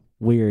so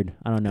weird.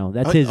 I don't know.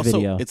 That's his Also,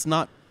 video. It's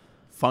not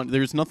fun.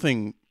 There's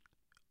nothing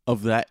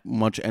of that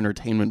much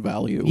entertainment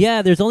value.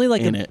 Yeah, there's only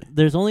like in it.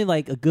 there's only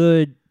like a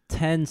good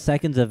 10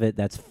 seconds of it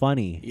that's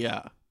funny.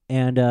 Yeah.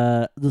 And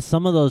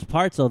some of those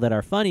parts though that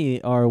are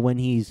funny are when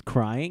he's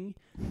crying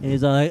and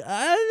he's like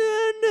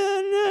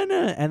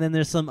and then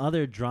there's some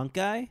other drunk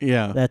guy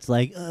Yeah. that's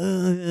like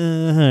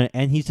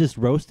and he's just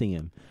roasting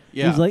him.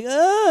 Yeah. He's like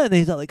and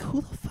he's like,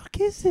 who the fuck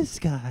is this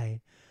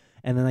guy?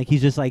 And then like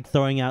he's just like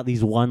throwing out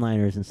these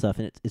one-liners and stuff,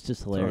 and it's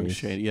just Throwing hilarious.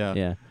 shade, yeah.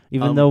 Yeah.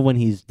 Even though when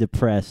he's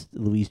depressed,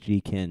 Luis G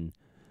can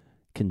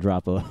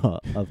drop a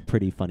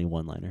pretty funny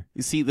one-liner.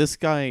 You see, this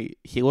guy,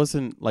 he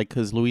wasn't like,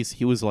 because Luis,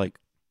 he was like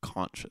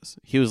conscious.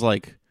 He was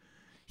like,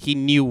 he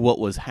knew what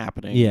was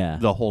happening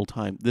the whole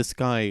time. This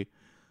guy,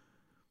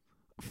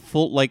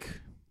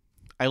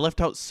 I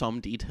left out some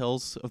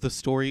details of the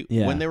story.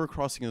 Yeah. When they were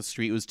crossing the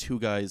street, it was two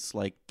guys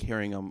like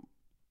carrying them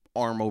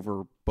arm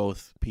over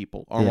both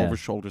people, arm over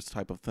shoulders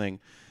type of thing.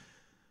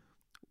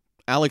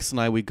 Alex and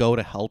I, we go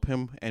to help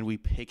him and we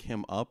pick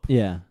him up.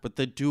 Yeah. But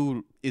the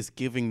dude is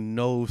giving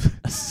no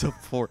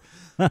support.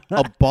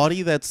 A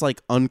body that's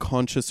like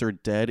unconscious or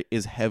dead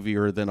is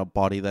heavier than a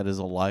body that is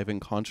alive and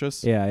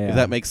conscious. Yeah, yeah. If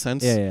that makes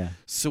sense. Yeah, yeah.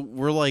 So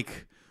we're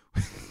like,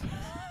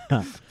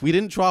 we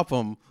didn't drop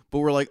him, but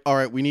we're like, all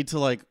right, we need to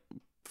like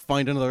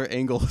find another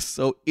angle.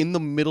 So in the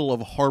middle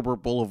of Harbor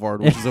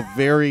Boulevard, which is a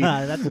very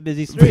that's a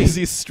busy street.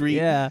 busy street,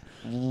 Yeah.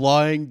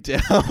 lying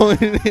down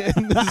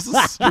in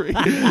this street.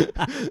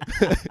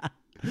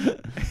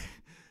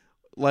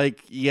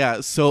 Like,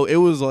 yeah, so it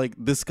was like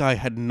this guy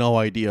had no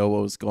idea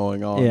what was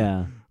going on.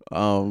 Yeah.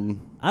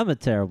 I would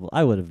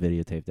have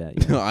videotaped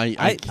that. You know?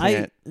 I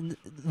can't.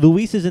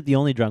 Luis isn't the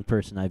only drunk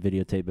person I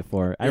videotaped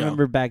before. I Yeah.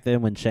 remember back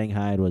then when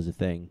Shanghai was a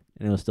thing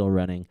and it was still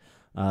running.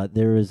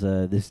 There was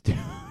this dude.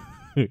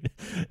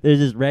 There's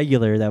this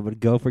regular that would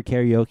go for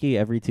karaoke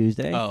every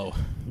Tuesday. Oh,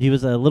 He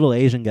was a little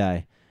Asian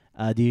guy.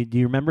 Do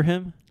you remember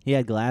him? He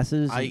had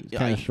glasses,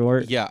 kind of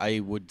short. Yeah, I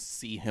would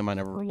see him. I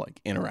never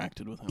like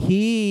interacted with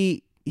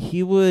him.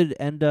 He would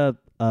end up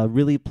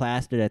really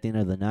plastered at the end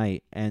of the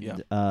night,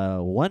 and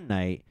one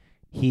night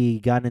he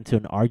got into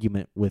an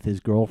argument with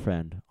his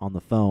girlfriend on the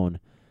phone,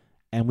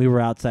 and we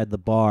were outside the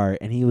bar,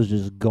 and he was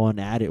just going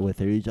at it with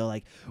her. He's all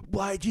like,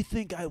 "Why'd you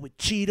think I would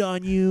cheat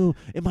on you?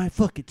 Am I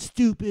fucking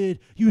stupid?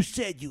 You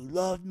said you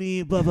loved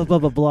me, blah, blah, blah,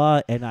 blah,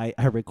 blah." And I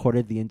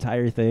recorded the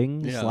entire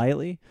thing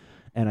slightly,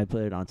 and I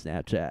put it on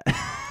Snapchat.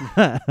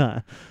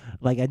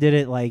 Like, I did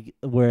it, like,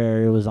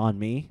 where it was on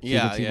me. So you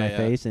can see my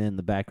face, and in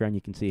the background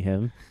you can see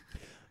him.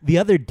 The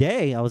other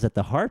day, I was at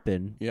the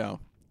Harpin,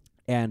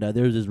 and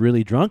there was this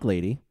really drunk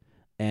lady,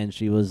 and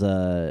she was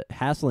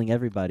hassling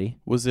everybody.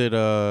 Was it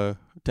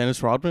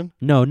Dennis Rodman?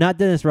 No, not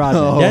Dennis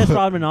Rodman. Oh. Dennis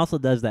Rodman also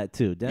does that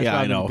too. Dennis Yeah,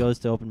 I Rodman know. goes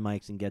to open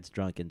mics and gets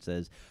drunk and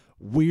says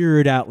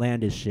weird,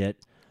 outlandish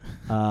shit.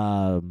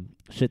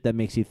 Shit that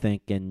makes you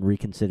think and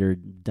reconsider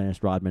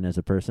Dennis Rodman as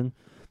a person.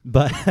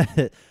 But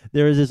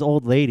there was this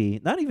old lady,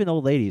 not even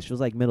old lady, she was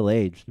like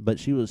middle-aged, but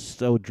she was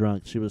so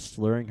drunk, she was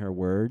slurring her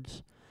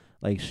words.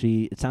 Like,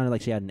 it sounded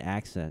like she had an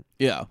accent.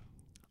 Yeah.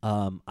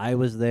 I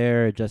was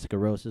there, Jessica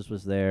Rosas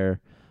was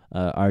there.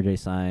 RJ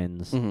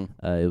Signs.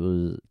 Mm-hmm. It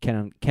was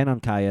Ken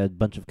Kaya, a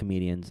bunch of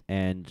comedians,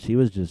 and she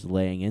was just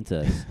laying into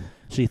us.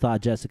 She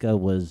thought Jessica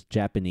was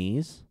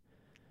Japanese.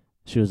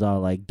 She was all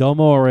like,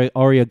 "Domo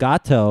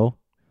arigato"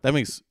 That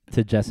makes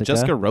to Jessica.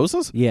 Jessica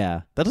Roses?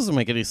 Yeah, That doesn't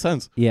make any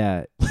sense.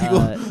 yeah.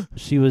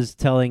 She was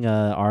telling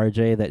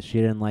RJ that she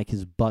didn't like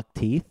his buck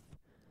teeth.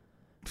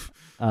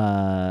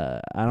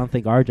 I don't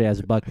think RJ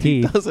has buck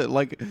He teeth. doesn't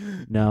like.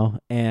 No,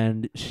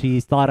 and she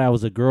thought I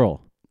was a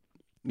girl.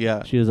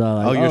 Yeah. She was all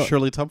like, Oh, you're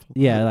Shirley Temple.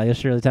 Yeah, like a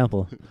Shirley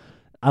Temple.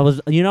 I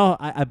was,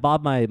 I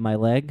bob my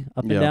leg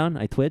up and Yeah. down.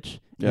 I twitch,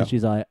 Yeah. and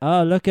she's like,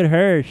 "Oh, look at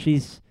her.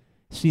 She's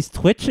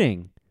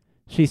twitching.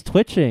 She's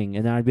twitching."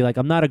 And then I'd be like,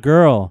 "I'm not a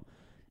girl."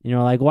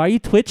 Like, "Why are you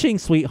twitching,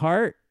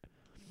 sweetheart?"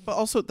 But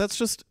also, that's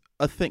just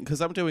a thing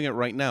because I'm doing it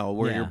right now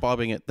where Yeah. you're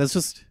bobbing it. That's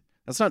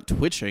not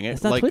twitching.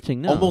 It's not like,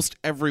 twitching. No. Almost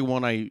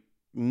everyone I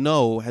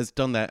know has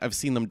done that. I've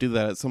seen them do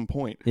that at some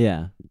point.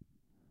 Yeah.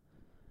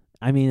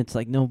 I mean, it's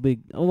like no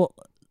big. Well,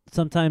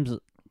 sometimes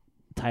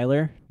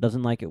Tyler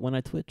doesn't like it when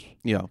I twitch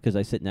Yeah. because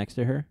I sit next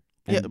to her.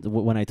 And Yeah.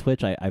 when I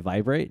twitch, I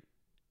vibrate,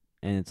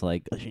 and it's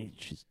like she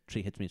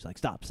hits me. She's like,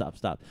 "Stop, stop,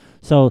 stop."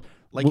 So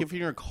Like if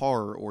you're in a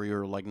car or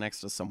you're like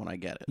next to someone, I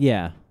get it.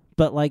 yeah.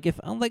 But like if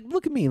I'm like,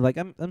 look at me, like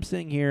I'm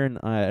sitting here and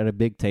at a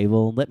big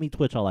table. Let me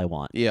twitch all I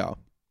want. Yeah.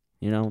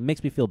 It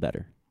makes me feel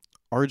better.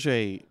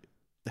 RJ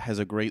has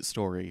a great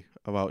story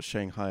about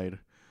Shanghai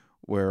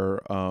where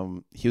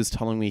he was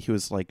telling me he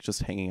was like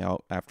just hanging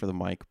out after the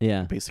mic.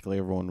 Yeah. Basically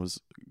everyone was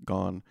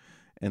gone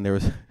and there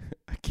was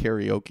a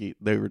karaoke.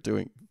 They were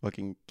doing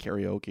fucking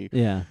karaoke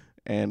Yeah.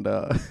 and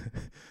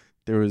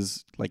there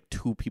was like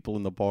two people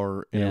in the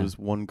bar and Yeah. it was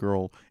one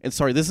girl. And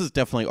sorry, this is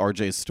definitely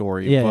RJ's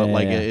story, Yeah, but yeah,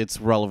 like yeah.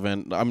 it's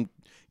relevant. I'm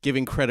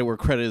giving credit where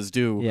credit is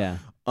due. Yeah.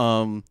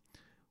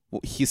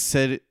 He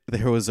said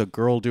there was a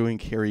girl doing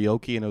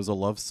karaoke and it was a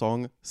love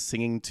song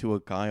singing to a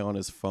guy on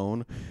his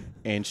phone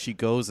and she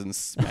goes and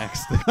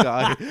smacks the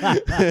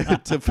guy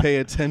to pay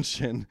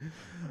attention.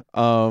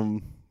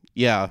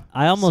 Yeah.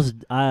 I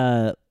almost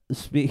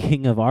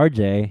speaking of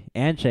RJ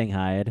and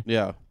Shanghai.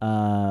 Yeah.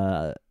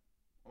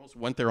 Almost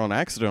went there on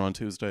accident on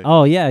Tuesday.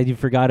 Oh yeah, you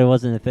forgot it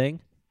wasn't a thing.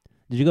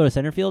 Did you go to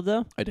Centerfield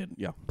though? I did,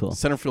 yeah. Cool.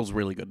 Centerfield's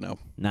really good now.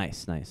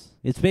 Nice.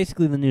 It's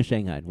basically the new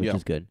Shanghai, which Yeah.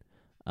 is good.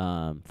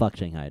 Fuck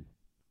Shanghai.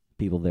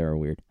 People there are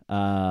weird.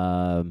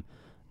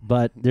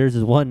 But there's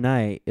this one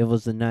night. It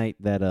was the night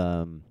that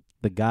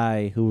the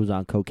guy who was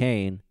on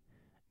cocaine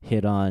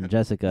hit on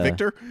Jessica.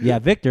 Victor? Yeah,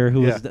 Victor,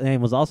 who Yeah. his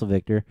name was also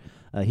Victor.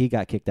 He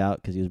got kicked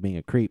out because he was being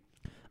a creep.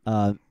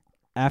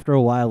 After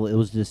a while, it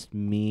was just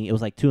me. It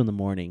was like 2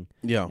 a.m,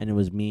 Yeah. and it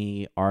was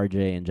me,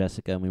 RJ, and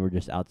Jessica, and we were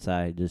just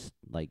outside, just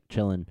like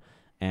chilling.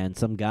 And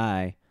some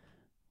guy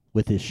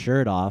with his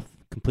shirt off,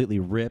 completely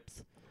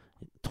ripped,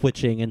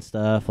 twitching and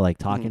stuff, like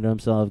talking to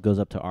himself, goes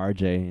up to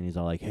RJ and he's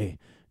all like, "Hey,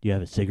 do you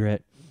have a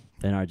cigarette?"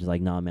 And RJ's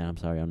like, "No, man, I'm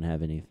sorry, I don't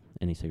have any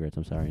cigarettes.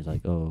 I'm sorry." He's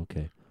like, "Oh,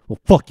 okay. Well,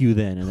 fuck you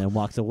then," and then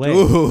walks away.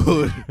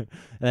 Dude. And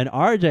then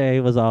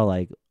RJ was all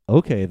like,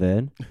 "Okay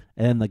then,"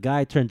 and then the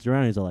guy turns around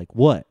and he's all like,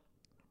 "What,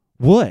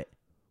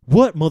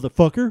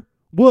 motherfucker?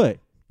 What?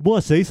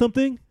 Want to say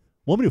something?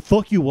 Want me to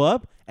fuck you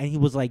up?" And he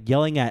was like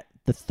yelling at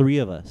the 3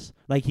 of us.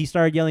 Like he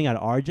started yelling at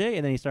RJ,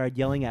 and then he started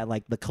yelling at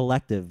like the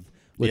collective,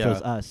 which Yeah.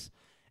 was us.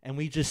 And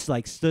we just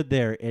like stood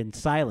there in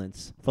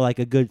silence for like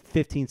a good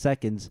 15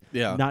 seconds,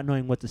 Yeah. not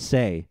knowing what to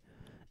say.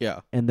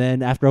 Yeah. And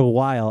then after a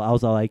while, I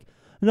was all like,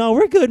 "No,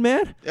 we're good,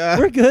 man. Yeah.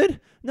 We're good.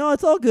 No,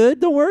 it's all good.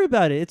 Don't worry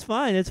about it. It's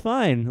fine. It's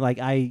fine." Like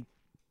I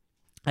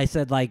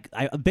said, like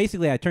I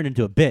turned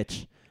into a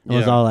bitch. I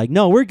was Yeah. all like,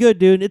 "No, we're good,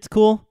 dude. It's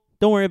cool.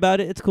 Don't worry about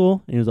it. It's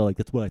cool." And he was all like,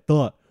 "That's what I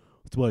thought.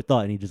 That's what I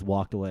thought." And he just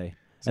walked away.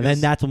 And then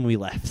Yes. that's when we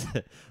left.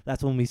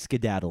 That's when we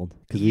skedaddled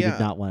because we Yeah. did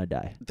not want to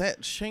die.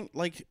 That shank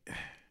like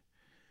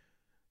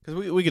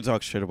because we could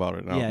talk shit about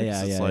it now. Yeah, because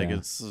yeah, it's yeah, like yeah.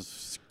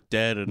 it's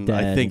dead, and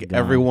Dead I think and gone.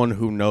 everyone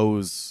who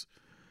knows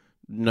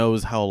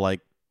how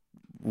like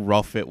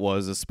rough it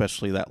was,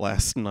 especially that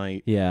last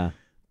night. Yeah.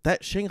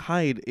 That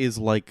Shanghai is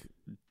like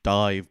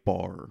dive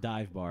bar,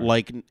 Dive bar.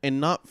 like and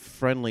not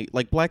friendly.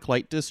 Like Black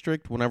Light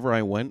District, whenever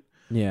I went,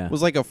 yeah.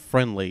 was like a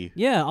friendly.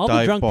 Yeah, all the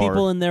dive drunk bar.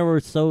 people in there were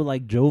so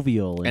like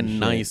jovial and And shit,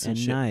 nice and and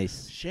shit.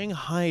 nice.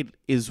 Shanghai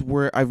is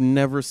where I've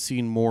never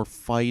seen more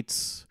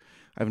fights.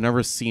 I've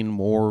never seen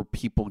more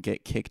people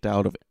get kicked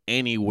out of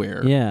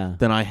anywhere Yeah.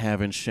 than I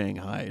have in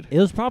Shanghai. It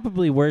was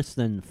probably worse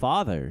than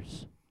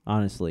Father's,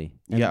 honestly.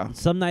 And Yeah.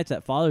 some nights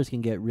at Father's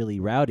can get really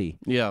rowdy.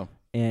 Yeah.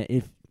 And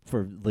if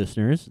for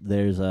listeners,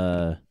 there's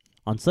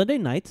on Sunday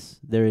nights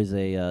there is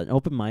an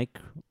open mic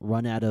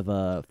run out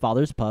of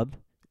Father's Pub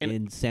And-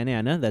 in Santa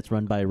Ana that's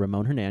run by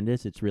Ramon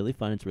Hernandez. It's really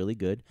fun. It's really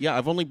good. Yeah,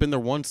 I've only been there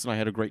once and I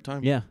had a great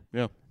time. Yeah.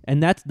 Yeah.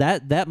 And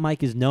that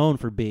mic is known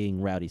for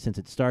being rowdy since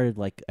it started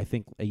like I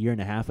think a year and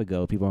a half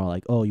ago. People are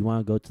like, "Oh, you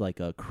want to go to like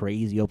a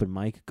crazy open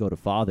mic? Go to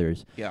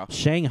Father's." Yeah.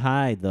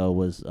 Shanghai though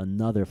was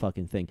another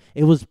fucking thing.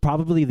 It was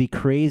probably the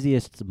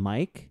craziest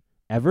mic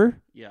ever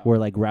Yeah. where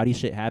like rowdy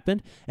shit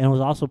happened, and it was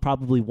also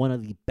probably one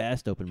of the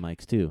best open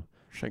mics too.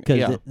 Because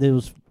Yeah. it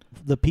was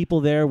the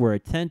people there were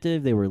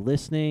attentive. They were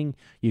listening.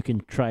 You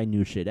can try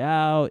new shit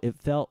out. It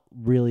felt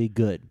really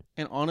good.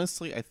 And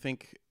honestly, I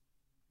think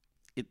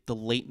the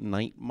late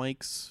night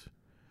mics,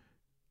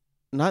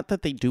 not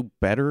that they do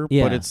better,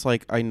 Yeah. but it's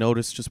like I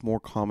noticed just more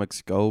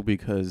comics go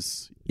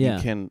because Yeah.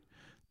 you can.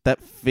 That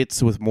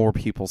fits with more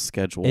people's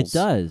schedules. It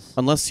does.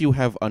 Unless you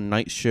have a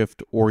night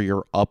shift or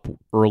you're up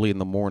early in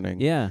the morning.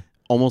 Yeah.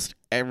 Almost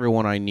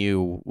everyone I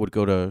knew would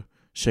go to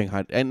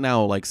Shanghai, and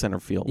now like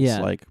center fields.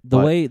 Yeah. Like The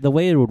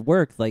way it would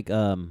work, like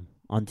on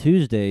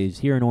Tuesdays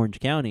here in Orange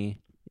County,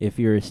 if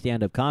you're a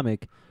stand-up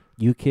comic,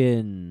 you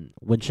can,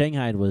 when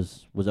Shanghai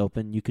was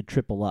open, you could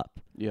triple up.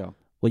 Yeah.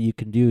 What you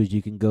can do is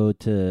you can go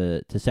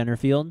to center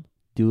field,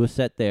 do a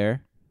set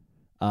there,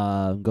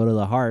 go to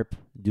the Harp,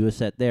 do a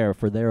set there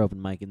for their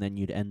open mic, and then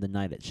you'd end the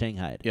night at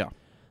Shanghai. Yeah.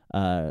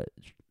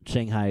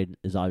 Shanghai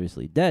is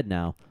obviously dead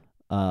now.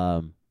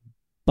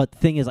 But the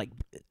thing is, like,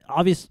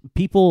 obvious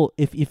people,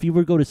 if you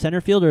would go to center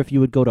field or if you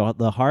would go to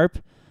the Harp,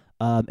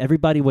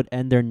 everybody would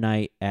end their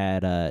night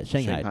at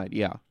Shanghai.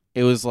 Yeah.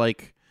 It was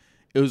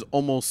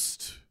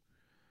almost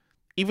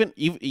even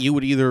you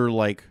would either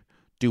like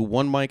do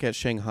one mic at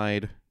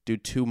Shanghai, do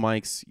two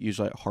mics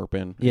usually at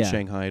Harpin in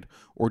Shanghai,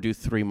 or do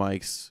three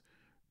mics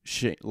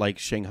like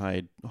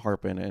Shanghai,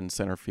 Harpin, and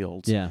center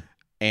fields. Yeah.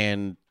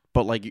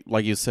 But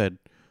like you said,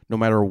 no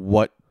matter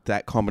what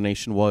that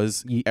combination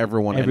was,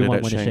 everyone ended at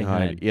went to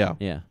Shanghai. Yeah.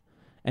 Yeah.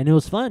 And it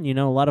was fun,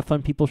 a lot of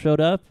fun people showed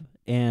up,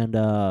 and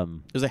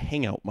it was a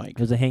hangout mic. It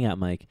was a hangout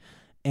mic.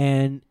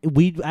 And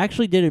we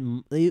actually did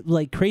it,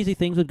 like, crazy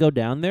things would go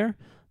down there,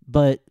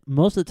 but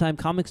most of the time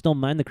comics don't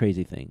mind the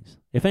crazy things.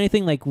 If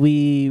anything, like,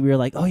 we were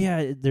like, oh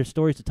yeah, there's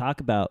stories to talk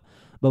about.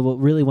 But what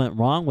really went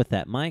wrong with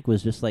that mic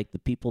was just like the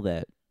people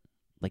that,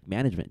 like,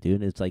 management,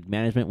 dude. It's like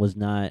management was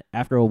not,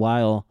 after a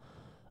while,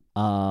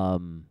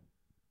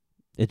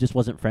 it just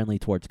wasn't friendly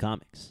towards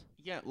comics.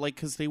 Yeah, like,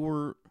 because they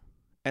were,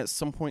 at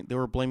some point, they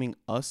were blaming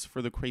us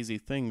for the crazy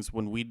things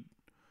when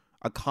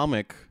a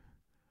comic,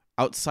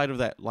 outside of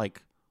that,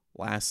 like,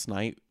 last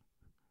night.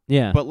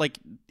 Yeah. But, like,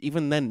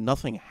 even then,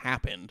 nothing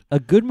happened. A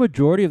good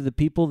majority of the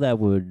people that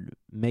would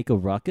make a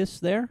ruckus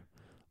there,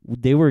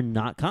 they were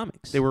not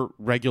comics. They were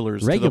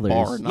regulars to the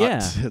bar,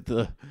 not to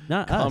the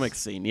not comic us.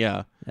 scene.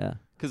 Yeah. Yeah.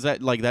 Because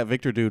that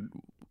Victor dude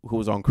who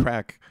was on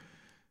crack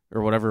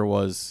or whatever it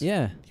was,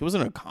 Yeah. he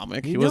wasn't a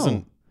comic. He No.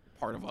 wasn't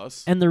part of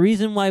us. And the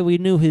reason why we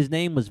knew his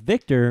name was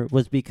Victor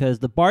was because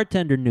the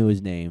bartender knew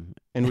his name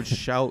And would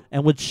shout,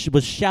 and was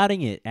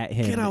shouting it at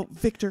him. "Get out,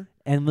 Victor!"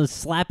 And was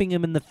slapping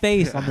him in the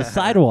face on the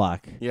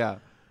sidewalk. Yeah.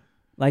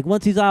 Like,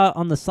 once he's out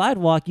on the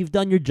sidewalk, you've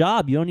done your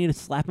job. You don't need to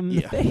slap him in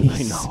the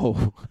face. I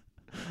know.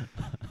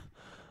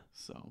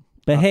 So,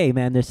 But hey,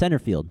 man, there's center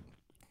field.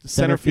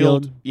 center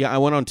field. Yeah, I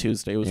went on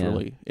Tuesday. It was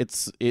really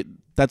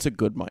that's a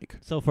good mic.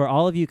 So for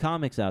all of you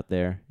comics out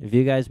there, if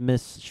you guys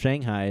miss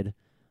Shanghai,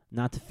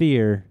 not to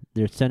fear,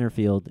 there's center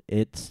field.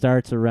 It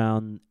starts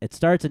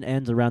and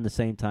ends around the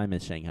same time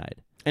as Shanghai.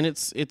 And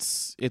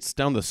it's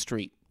down the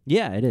street.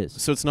 Yeah, it is.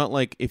 So it's not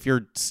like if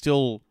you're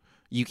still,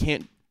 you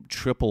can't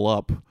triple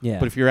up. Yeah.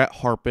 But if you're at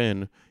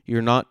Harpin,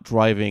 you're not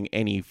driving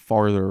any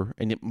farther,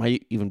 and it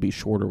might even be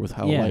shorter with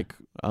how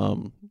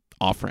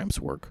off ramps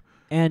work.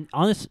 And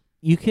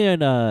you can,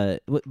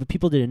 what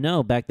people didn't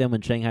know back then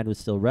when Shanghai was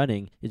still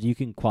running is you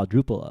can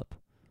quadruple up.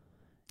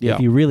 Yeah.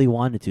 If you really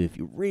wanted to. If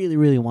you really,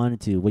 really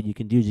wanted to, what you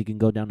can do is you can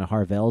go down to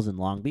Harvell's in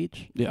Long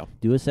Beach, Yeah.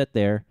 do a set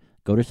there,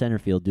 go to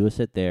Centerfield, do a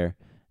set there,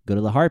 go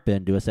to the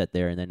Harpin, do a set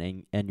there, and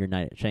then end your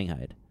night at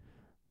Shanghai.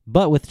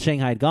 But with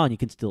Shanghai gone, you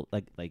can still,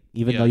 like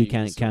even though you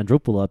can't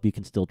quadruple up, you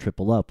can still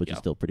triple up, which is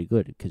still pretty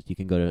good because you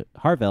can go to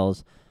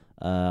Harvell's,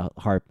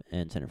 Harp,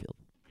 and Centerfield.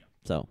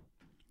 So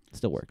it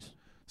still works.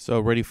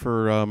 So ready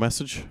for a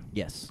message?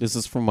 Yes. This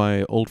is from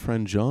my old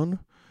friend John.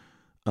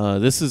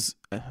 This is,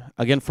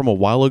 again, from a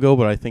while ago,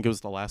 but I think it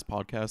was the last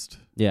podcast.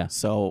 Yeah.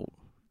 So,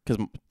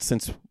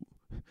 since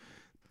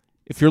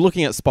if you're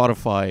looking at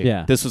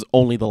Spotify, this was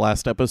only the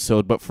last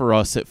episode, but for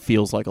us, it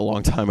feels like a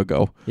long time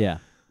ago. Yeah.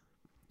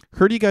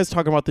 Heard you guys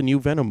talking about the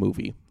new Venom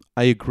movie.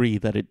 I agree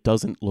that it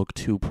doesn't look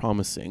too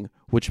promising,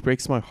 which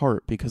breaks my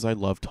heart because I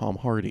love Tom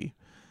Hardy.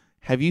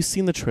 Have you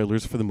seen the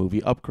trailers for the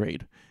movie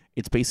Upgrade?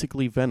 It's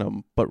basically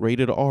Venom, but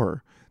rated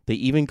R. They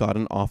even got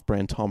an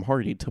off-brand Tom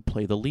Hardy to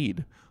play the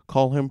lead.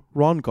 Call him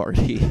Ron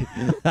Gardy.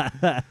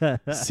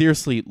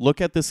 Seriously,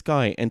 look at this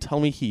guy and tell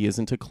me he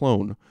isn't a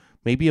clone.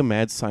 Maybe a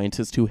mad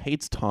scientist who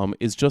hates Tom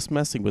is just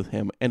messing with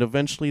him, and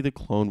eventually the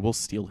clone will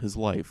steal his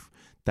life.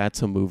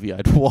 That's a movie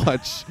I'd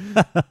watch.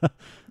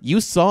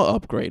 You saw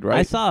Upgrade, right?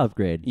 I saw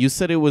Upgrade. You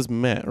said it was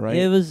meh, right?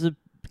 It was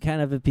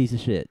kind of a piece of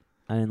shit.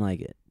 I didn't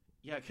like it.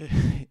 Yeah,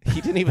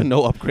 he didn't even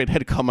know Upgrade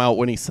had come out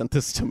when he sent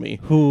this to me.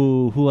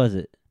 Who was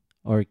it?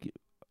 Or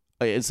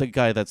it's a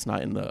guy that's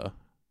not in the.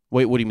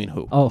 Wait, what do you mean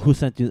who? Oh, who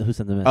sent the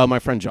message? My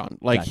friend John.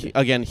 Like, Gotcha.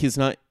 again, he's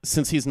not,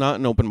 since he's not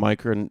an open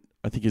micer, and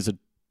I think he's a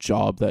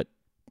job that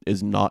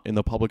is not in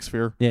the public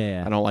sphere.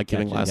 Yeah. I don't like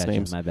giving last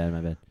names. My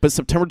bad. But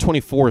September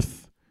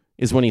 24th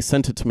is when he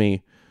sent it to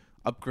me.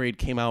 Upgrade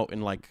came out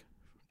in like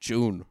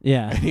June.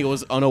 Yeah. And he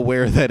was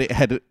unaware that it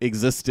had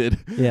existed.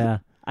 Yeah.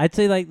 I'd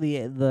say like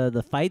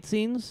the fight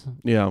scenes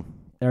Yeah.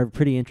 are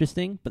pretty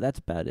interesting, but that's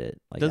about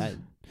it. Like Does-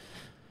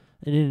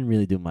 it didn't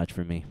really do much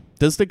for me.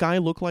 Does the guy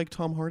look like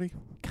Tom Hardy?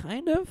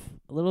 Kind of,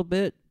 a little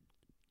bit.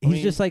 I He's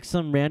mean- just like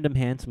some random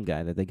handsome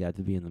guy that they got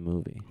to be in the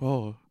movie.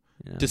 Oh,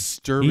 You know?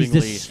 disturbingly. He's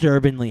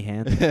disturbingly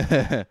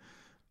handsome.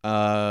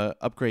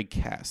 Upgrade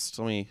cast.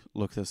 Let me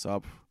look this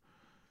up.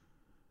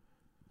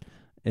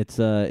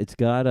 It's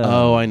got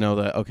Oh, I know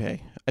that.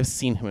 Okay, I've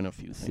seen him in a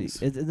few let's see.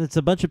 things. It's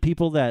a bunch of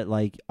people that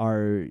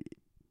are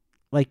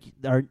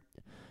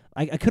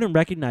I couldn't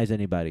recognize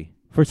anybody.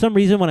 For some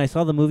reason, when I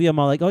saw the movie, I'm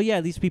all like, oh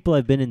yeah, these people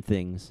have been in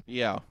things,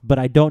 Yeah. but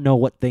I don't know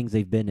what things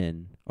they've been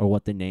in or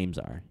what their names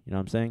are. You know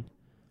what I'm saying?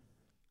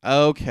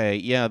 Okay.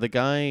 Yeah, the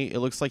guy. It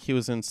looks like he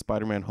was in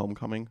Spider-Man: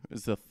 Homecoming.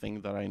 Is the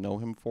thing that I know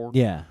him for.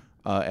 Yeah.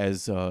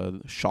 As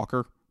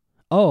Shocker,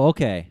 Oh,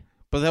 okay.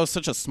 but that was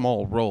such a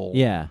small role.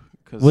 Yeah.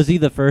 'Cause Was he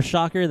the first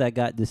Shocker that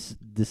got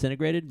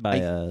disintegrated by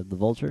the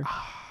Vulture?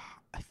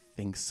 I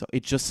think so.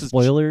 It just says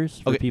Spoilers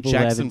for Okay, people who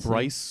Jackson haven't seen.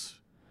 Bryce.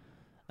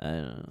 I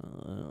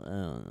don't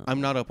know.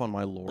 I'm not up on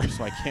my lore,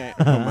 so I can't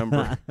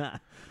remember.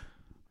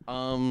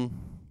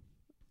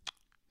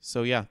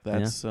 So yeah,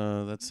 that's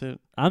it.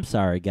 I'm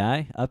sorry,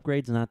 guy.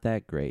 Upgrade's not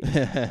that great.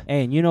 Hey,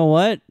 and you know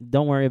what?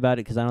 Don't worry about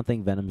it because I don't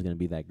think Venom's going to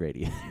be that great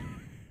either.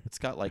 It's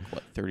got like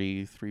what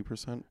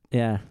 33%.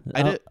 Yeah.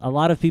 I did- A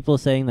lot of people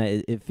saying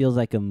that it feels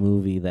like a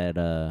movie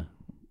that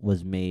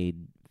was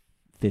made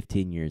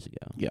 15 years ago.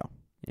 Yeah,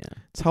 Yeah.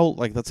 it's how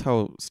that's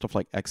how stuff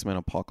like X-Men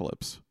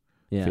Apocalypse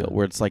Yeah. feel,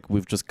 where it's like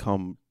we've just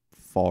come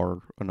far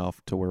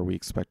enough to where we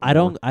expect. I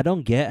more.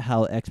 don't get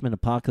how X-Men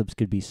Apocalypse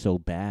could be so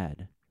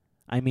bad.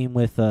 I mean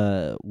with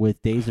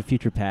Days of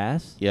Future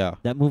Past, Yeah,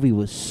 that movie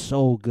was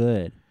so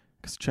good.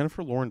 because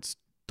Jennifer Lawrence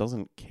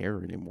doesn't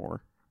care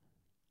anymore.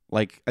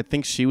 Like I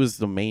think she was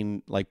the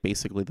main, like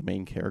basically the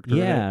main character. in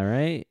Yeah, it,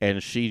 right?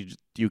 and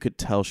you could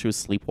tell she was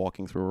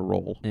sleepwalking through her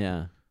role.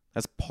 Yeah.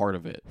 That's part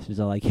of it. She's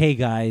all like, "Hey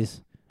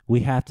guys, we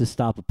have to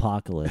stop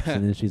Apocalypse."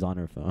 And then she's on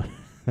her phone.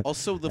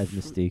 Also, As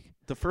Mystique.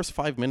 the first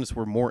 5 minutes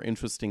were more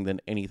interesting than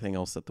anything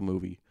else at the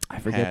movie. I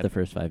forget had- the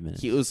first 5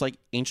 minutes. It was like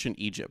ancient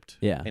Egypt.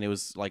 Yeah. And it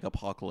was like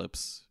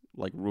apocalypse,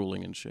 like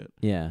ruling and shit.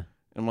 Yeah.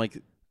 And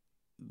like,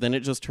 then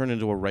it just turned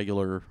into a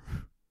regular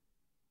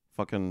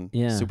fucking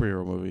Yeah.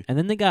 superhero movie. And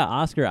then they got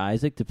Oscar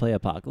Isaac to play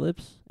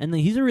Apocalypse, and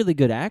he's a really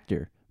good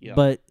actor. Yeah.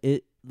 But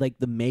it like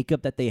the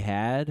makeup that they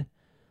had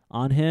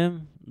on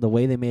him, the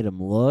way they made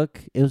him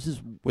look, it was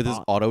just With his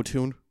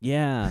auto-tune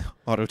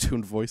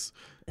voice.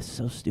 it's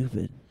so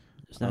stupid.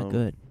 It's not Um,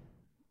 good.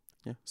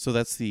 Yeah. So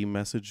that's the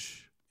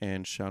message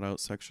and shout out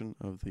section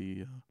of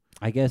the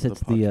I guess the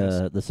it's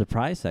podcast. the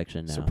surprise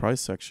section now. surprise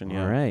section.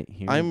 Yeah. All right,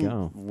 here we I'm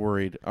go.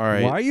 worried. All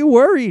right. Why are you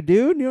worried,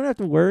 dude? You don't have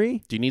to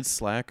worry. Do you need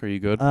Slack? Are you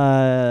good?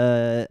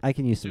 I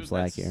can use some Dude,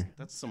 Slack that's- here.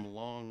 That's some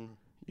long.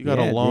 You got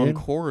Yeah, a long dude.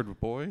 cord,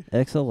 boy.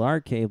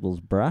 XLR cables,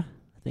 bruh.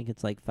 I think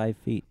it's like 5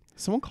 feet.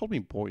 Someone called me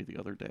boy the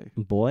other day.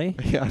 Boy,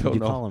 Yeah, I did don't you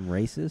know. call him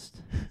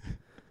racist?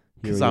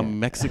 Because Here we I'm go.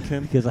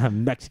 Mexican. Because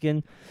I'm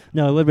Mexican.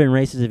 No, it would have been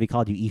racist if he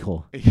called you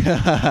hijo. Yeah.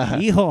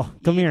 Hijo,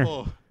 come here.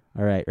 Evil.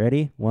 All right,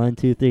 ready? 1,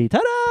 2, 3.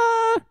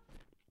 Ta-da!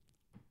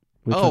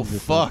 Which Oh, one's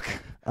this one?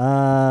 fuck.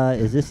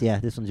 Is this? Yeah,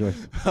 this one's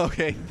yours.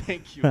 Okay,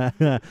 thank you.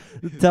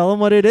 Tell him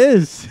what it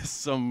is.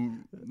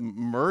 Some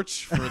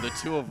merch for the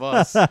two of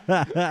us.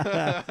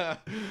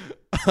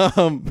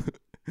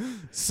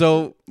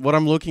 So what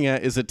I'm looking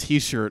at is a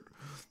T-shirt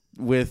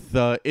with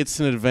 "It's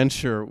an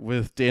Adventure"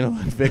 with Daniel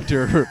and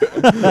Victor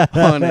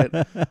on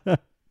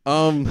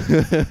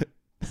it.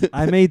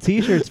 I made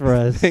T-shirts for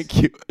us.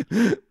 Thank you.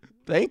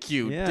 Thank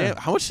you. Yeah. Damn,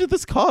 how much did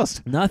this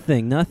cost?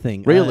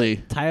 Nothing. Really?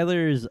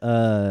 Tyler's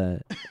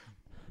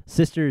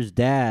sister's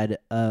dad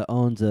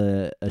owns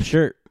a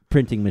shirt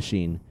printing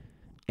machine,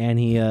 and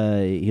he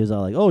was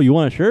all like, "Oh, you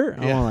want a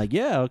shirt?" Yeah. I'm like,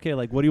 "Yeah, okay.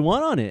 Like, what do you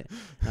want on it?"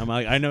 I'm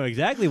like, "I know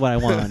exactly what I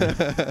want on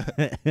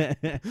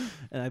it,"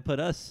 and I put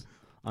us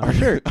on our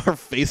shirt. Our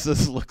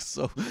faces look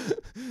so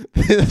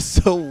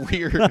so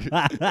weird.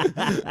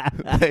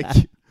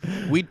 Like,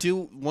 we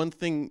do one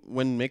thing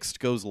when Mixed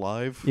goes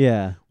live.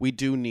 Yeah, We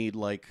do need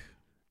like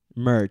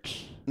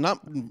merch.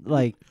 not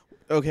Like,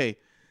 okay.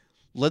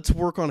 Let's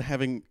work on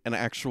having an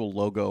actual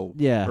logo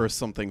Yeah. or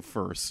something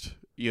first.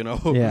 You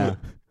know? yeah.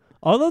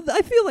 Although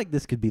I feel like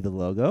this could be the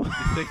logo. You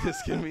think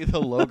this can be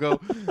the logo?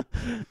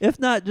 If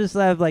not, just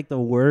have like the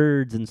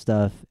words and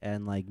stuff,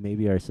 and like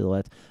maybe our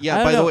silhouettes. I Yeah.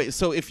 don't By the know. way,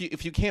 so if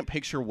you can't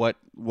picture what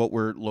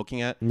we're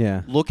looking at,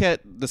 Yeah, look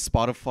at the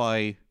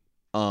Spotify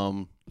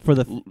for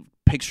the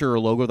picture or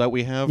logo that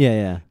we have.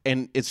 yeah.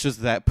 And it's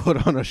just that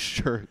put on a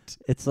shirt.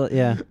 It's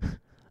yeah.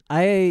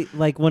 I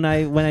like when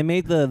I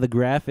made the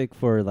graphic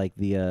for like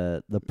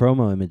the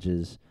promo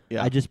images.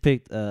 Yeah. I just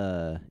picked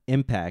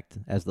Impact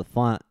as the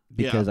font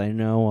because I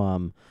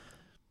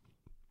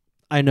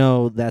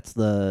know that's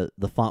the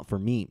font for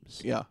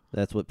memes. Yeah.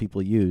 That's what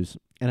people use.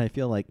 And I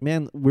feel like,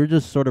 man, we're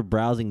just sort of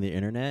browsing the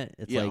internet.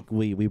 It's Yeah. like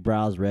we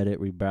browse Reddit,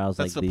 we browse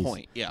That's like the these.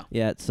 point. Yeah.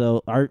 Yeah,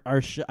 so our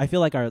I feel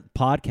like our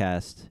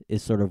podcast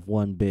is sort of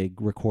one big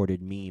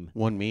recorded meme.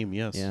 One meme,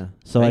 yes. Yeah.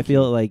 So I Thank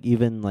feel like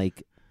even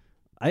like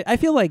I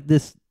feel like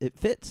it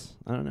fits.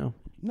 I don't know.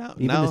 Now,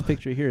 Even this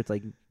picture here, it's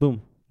like,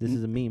 boom, this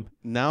is a meme.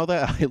 now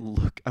that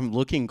I'm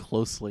looking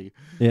closely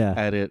Yeah.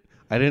 at it.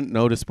 I didn't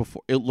notice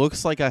before. It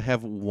looks like I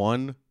have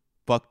one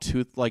buck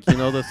tooth, like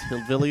those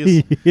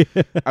hillbillies.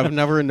 I've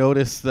never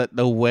noticed that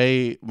the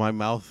way my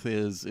mouth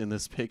is in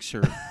this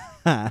picture.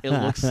 It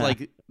looks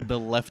like the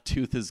left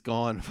tooth is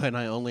gone, and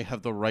I only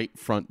have the right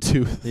front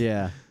tooth.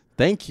 Yeah.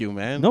 Thank you,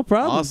 man. No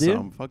problem,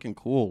 awesome. dude. Fucking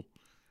cool.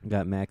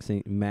 Got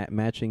matching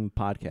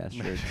podcast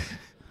shirts.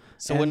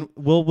 So And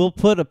we'll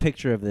put a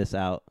picture of this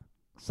out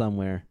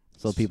somewhere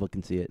so people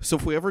can see it. So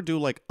if we ever do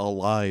like a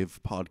live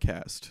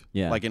podcast,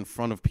 Yeah. like in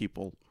front of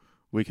people,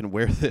 we can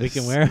wear this. We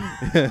can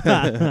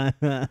wear.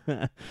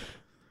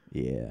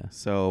 Yeah.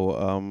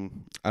 So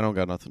I don't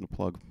got nothing to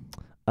plug.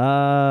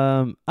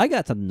 I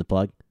got something to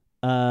plug.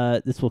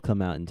 This will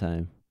come out in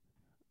time.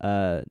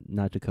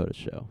 Not Dakota's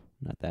show.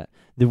 Not that.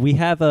 We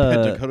have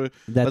a Dakota,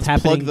 that's let's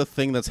happening plug the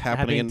thing that's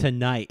happening in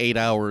tonight. 8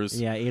 hours.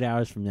 Yeah, 8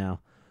 hours from now.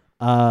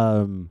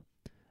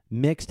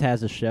 Mixed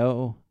has a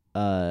show.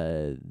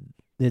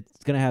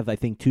 It's gonna have, I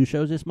think, 2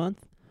 shows this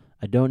month.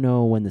 I don't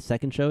know when the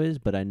second show is,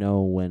 but I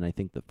know when I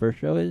think the first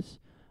show is.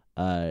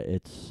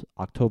 It's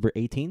October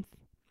 18th.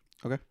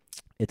 Okay.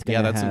 It's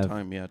gonna that's have, in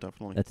time. Yeah,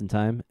 definitely. That's in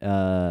time.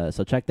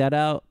 So check that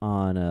out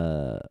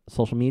on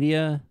social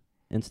media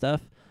and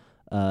stuff.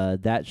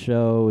 That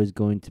show is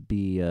going to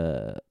be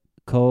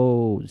It's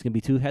going to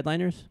be 2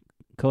 headliners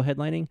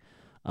co-headlining.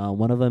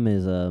 One of them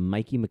is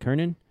Mikey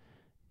McKernan,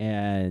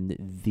 and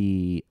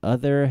the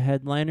other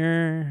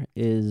headliner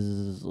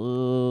is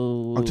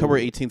October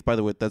 18th, by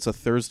the way. That's a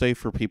Thursday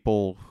for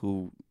people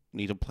who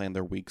need to plan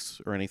their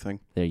weeks or anything.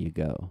 There you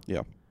go.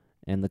 Yeah.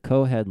 And the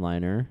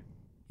co-headliner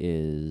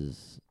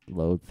is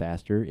Load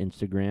Faster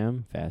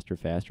Instagram. Faster.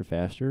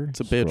 It's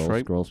a bitch,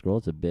 right? Scroll.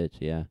 It's a bitch,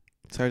 yeah.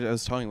 So I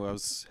was telling you, I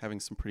was having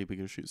some pretty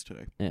big issues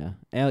today. Yeah.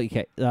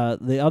 Okay.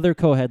 The other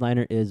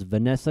co-headliner is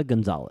Vanessa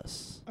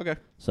Gonzalez. Okay.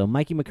 So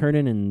Mikey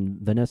McKernan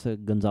and Vanessa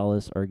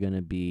Gonzalez are going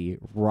to be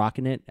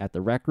rocking it at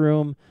the Rec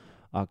Room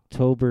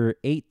October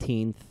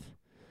 18th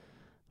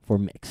for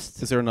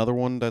Mixed. Is there another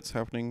one that's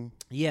happening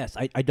Yes.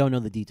 I don't know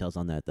the details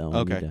on that, though.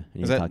 Okay. I need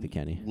Is to that talk to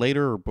Kenny.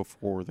 later or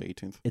before the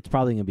 18th? It's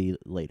probably going to be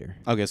later.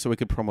 Okay, so we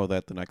could promo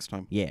that the next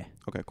time. Yeah.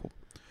 Okay, cool.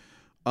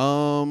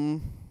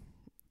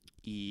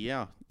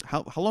 Yeah.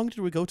 How long did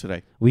we go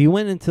today? We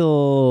went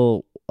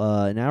until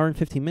an hour and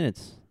 15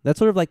 minutes. That's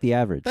sort of like the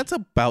average. That's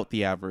about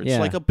the average. Yeah.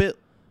 Like a bit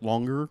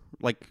longer,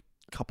 like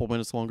a couple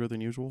minutes longer than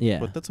usual. Yeah.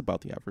 But that's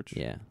about the average.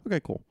 Yeah. Okay,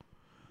 cool.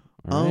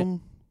 All right.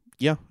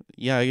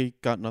 Yeah, I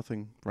got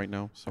nothing right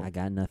now. So I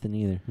got nothing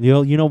either.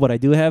 You know what I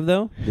do have,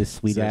 though? This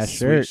sweet ass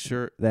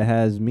shirt that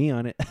has me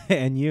on it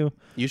and you.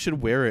 You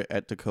should wear it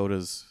at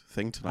Dakota's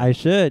thing tonight. I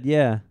should,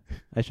 yeah.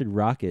 I should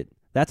rock it.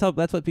 That's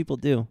what people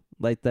do.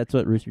 Like that's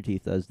what Rooster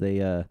Teeth does.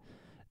 They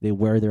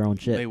wear their own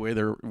shit. They wear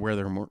their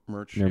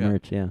merch. Their yeah.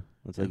 merch, yeah.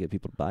 That's how Yeah. they get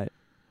people to buy it.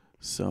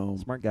 So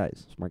Smart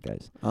guys.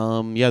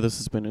 yeah, this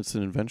has been It's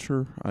an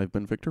Adventure. I've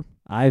been Victor.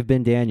 I've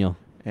been Daniel.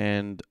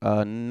 And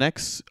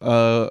next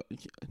I'll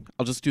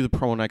just do the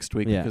promo next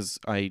week Yeah. because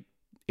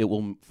it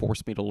will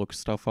force me to look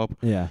stuff up.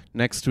 Yeah.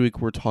 Next week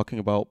we're talking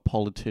about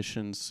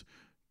politicians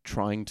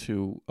trying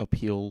to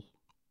appeal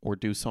or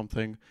do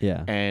something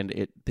Yeah.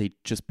 and they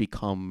just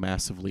become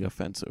massively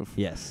offensive.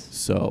 Yes.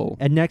 So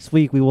And next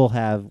week we'll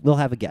have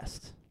a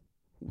guest.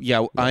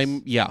 yeah,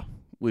 Yes.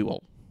 we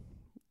will.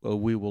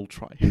 We will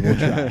try.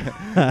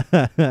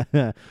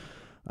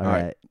 All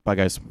right. Bye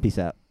guys. Peace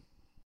out.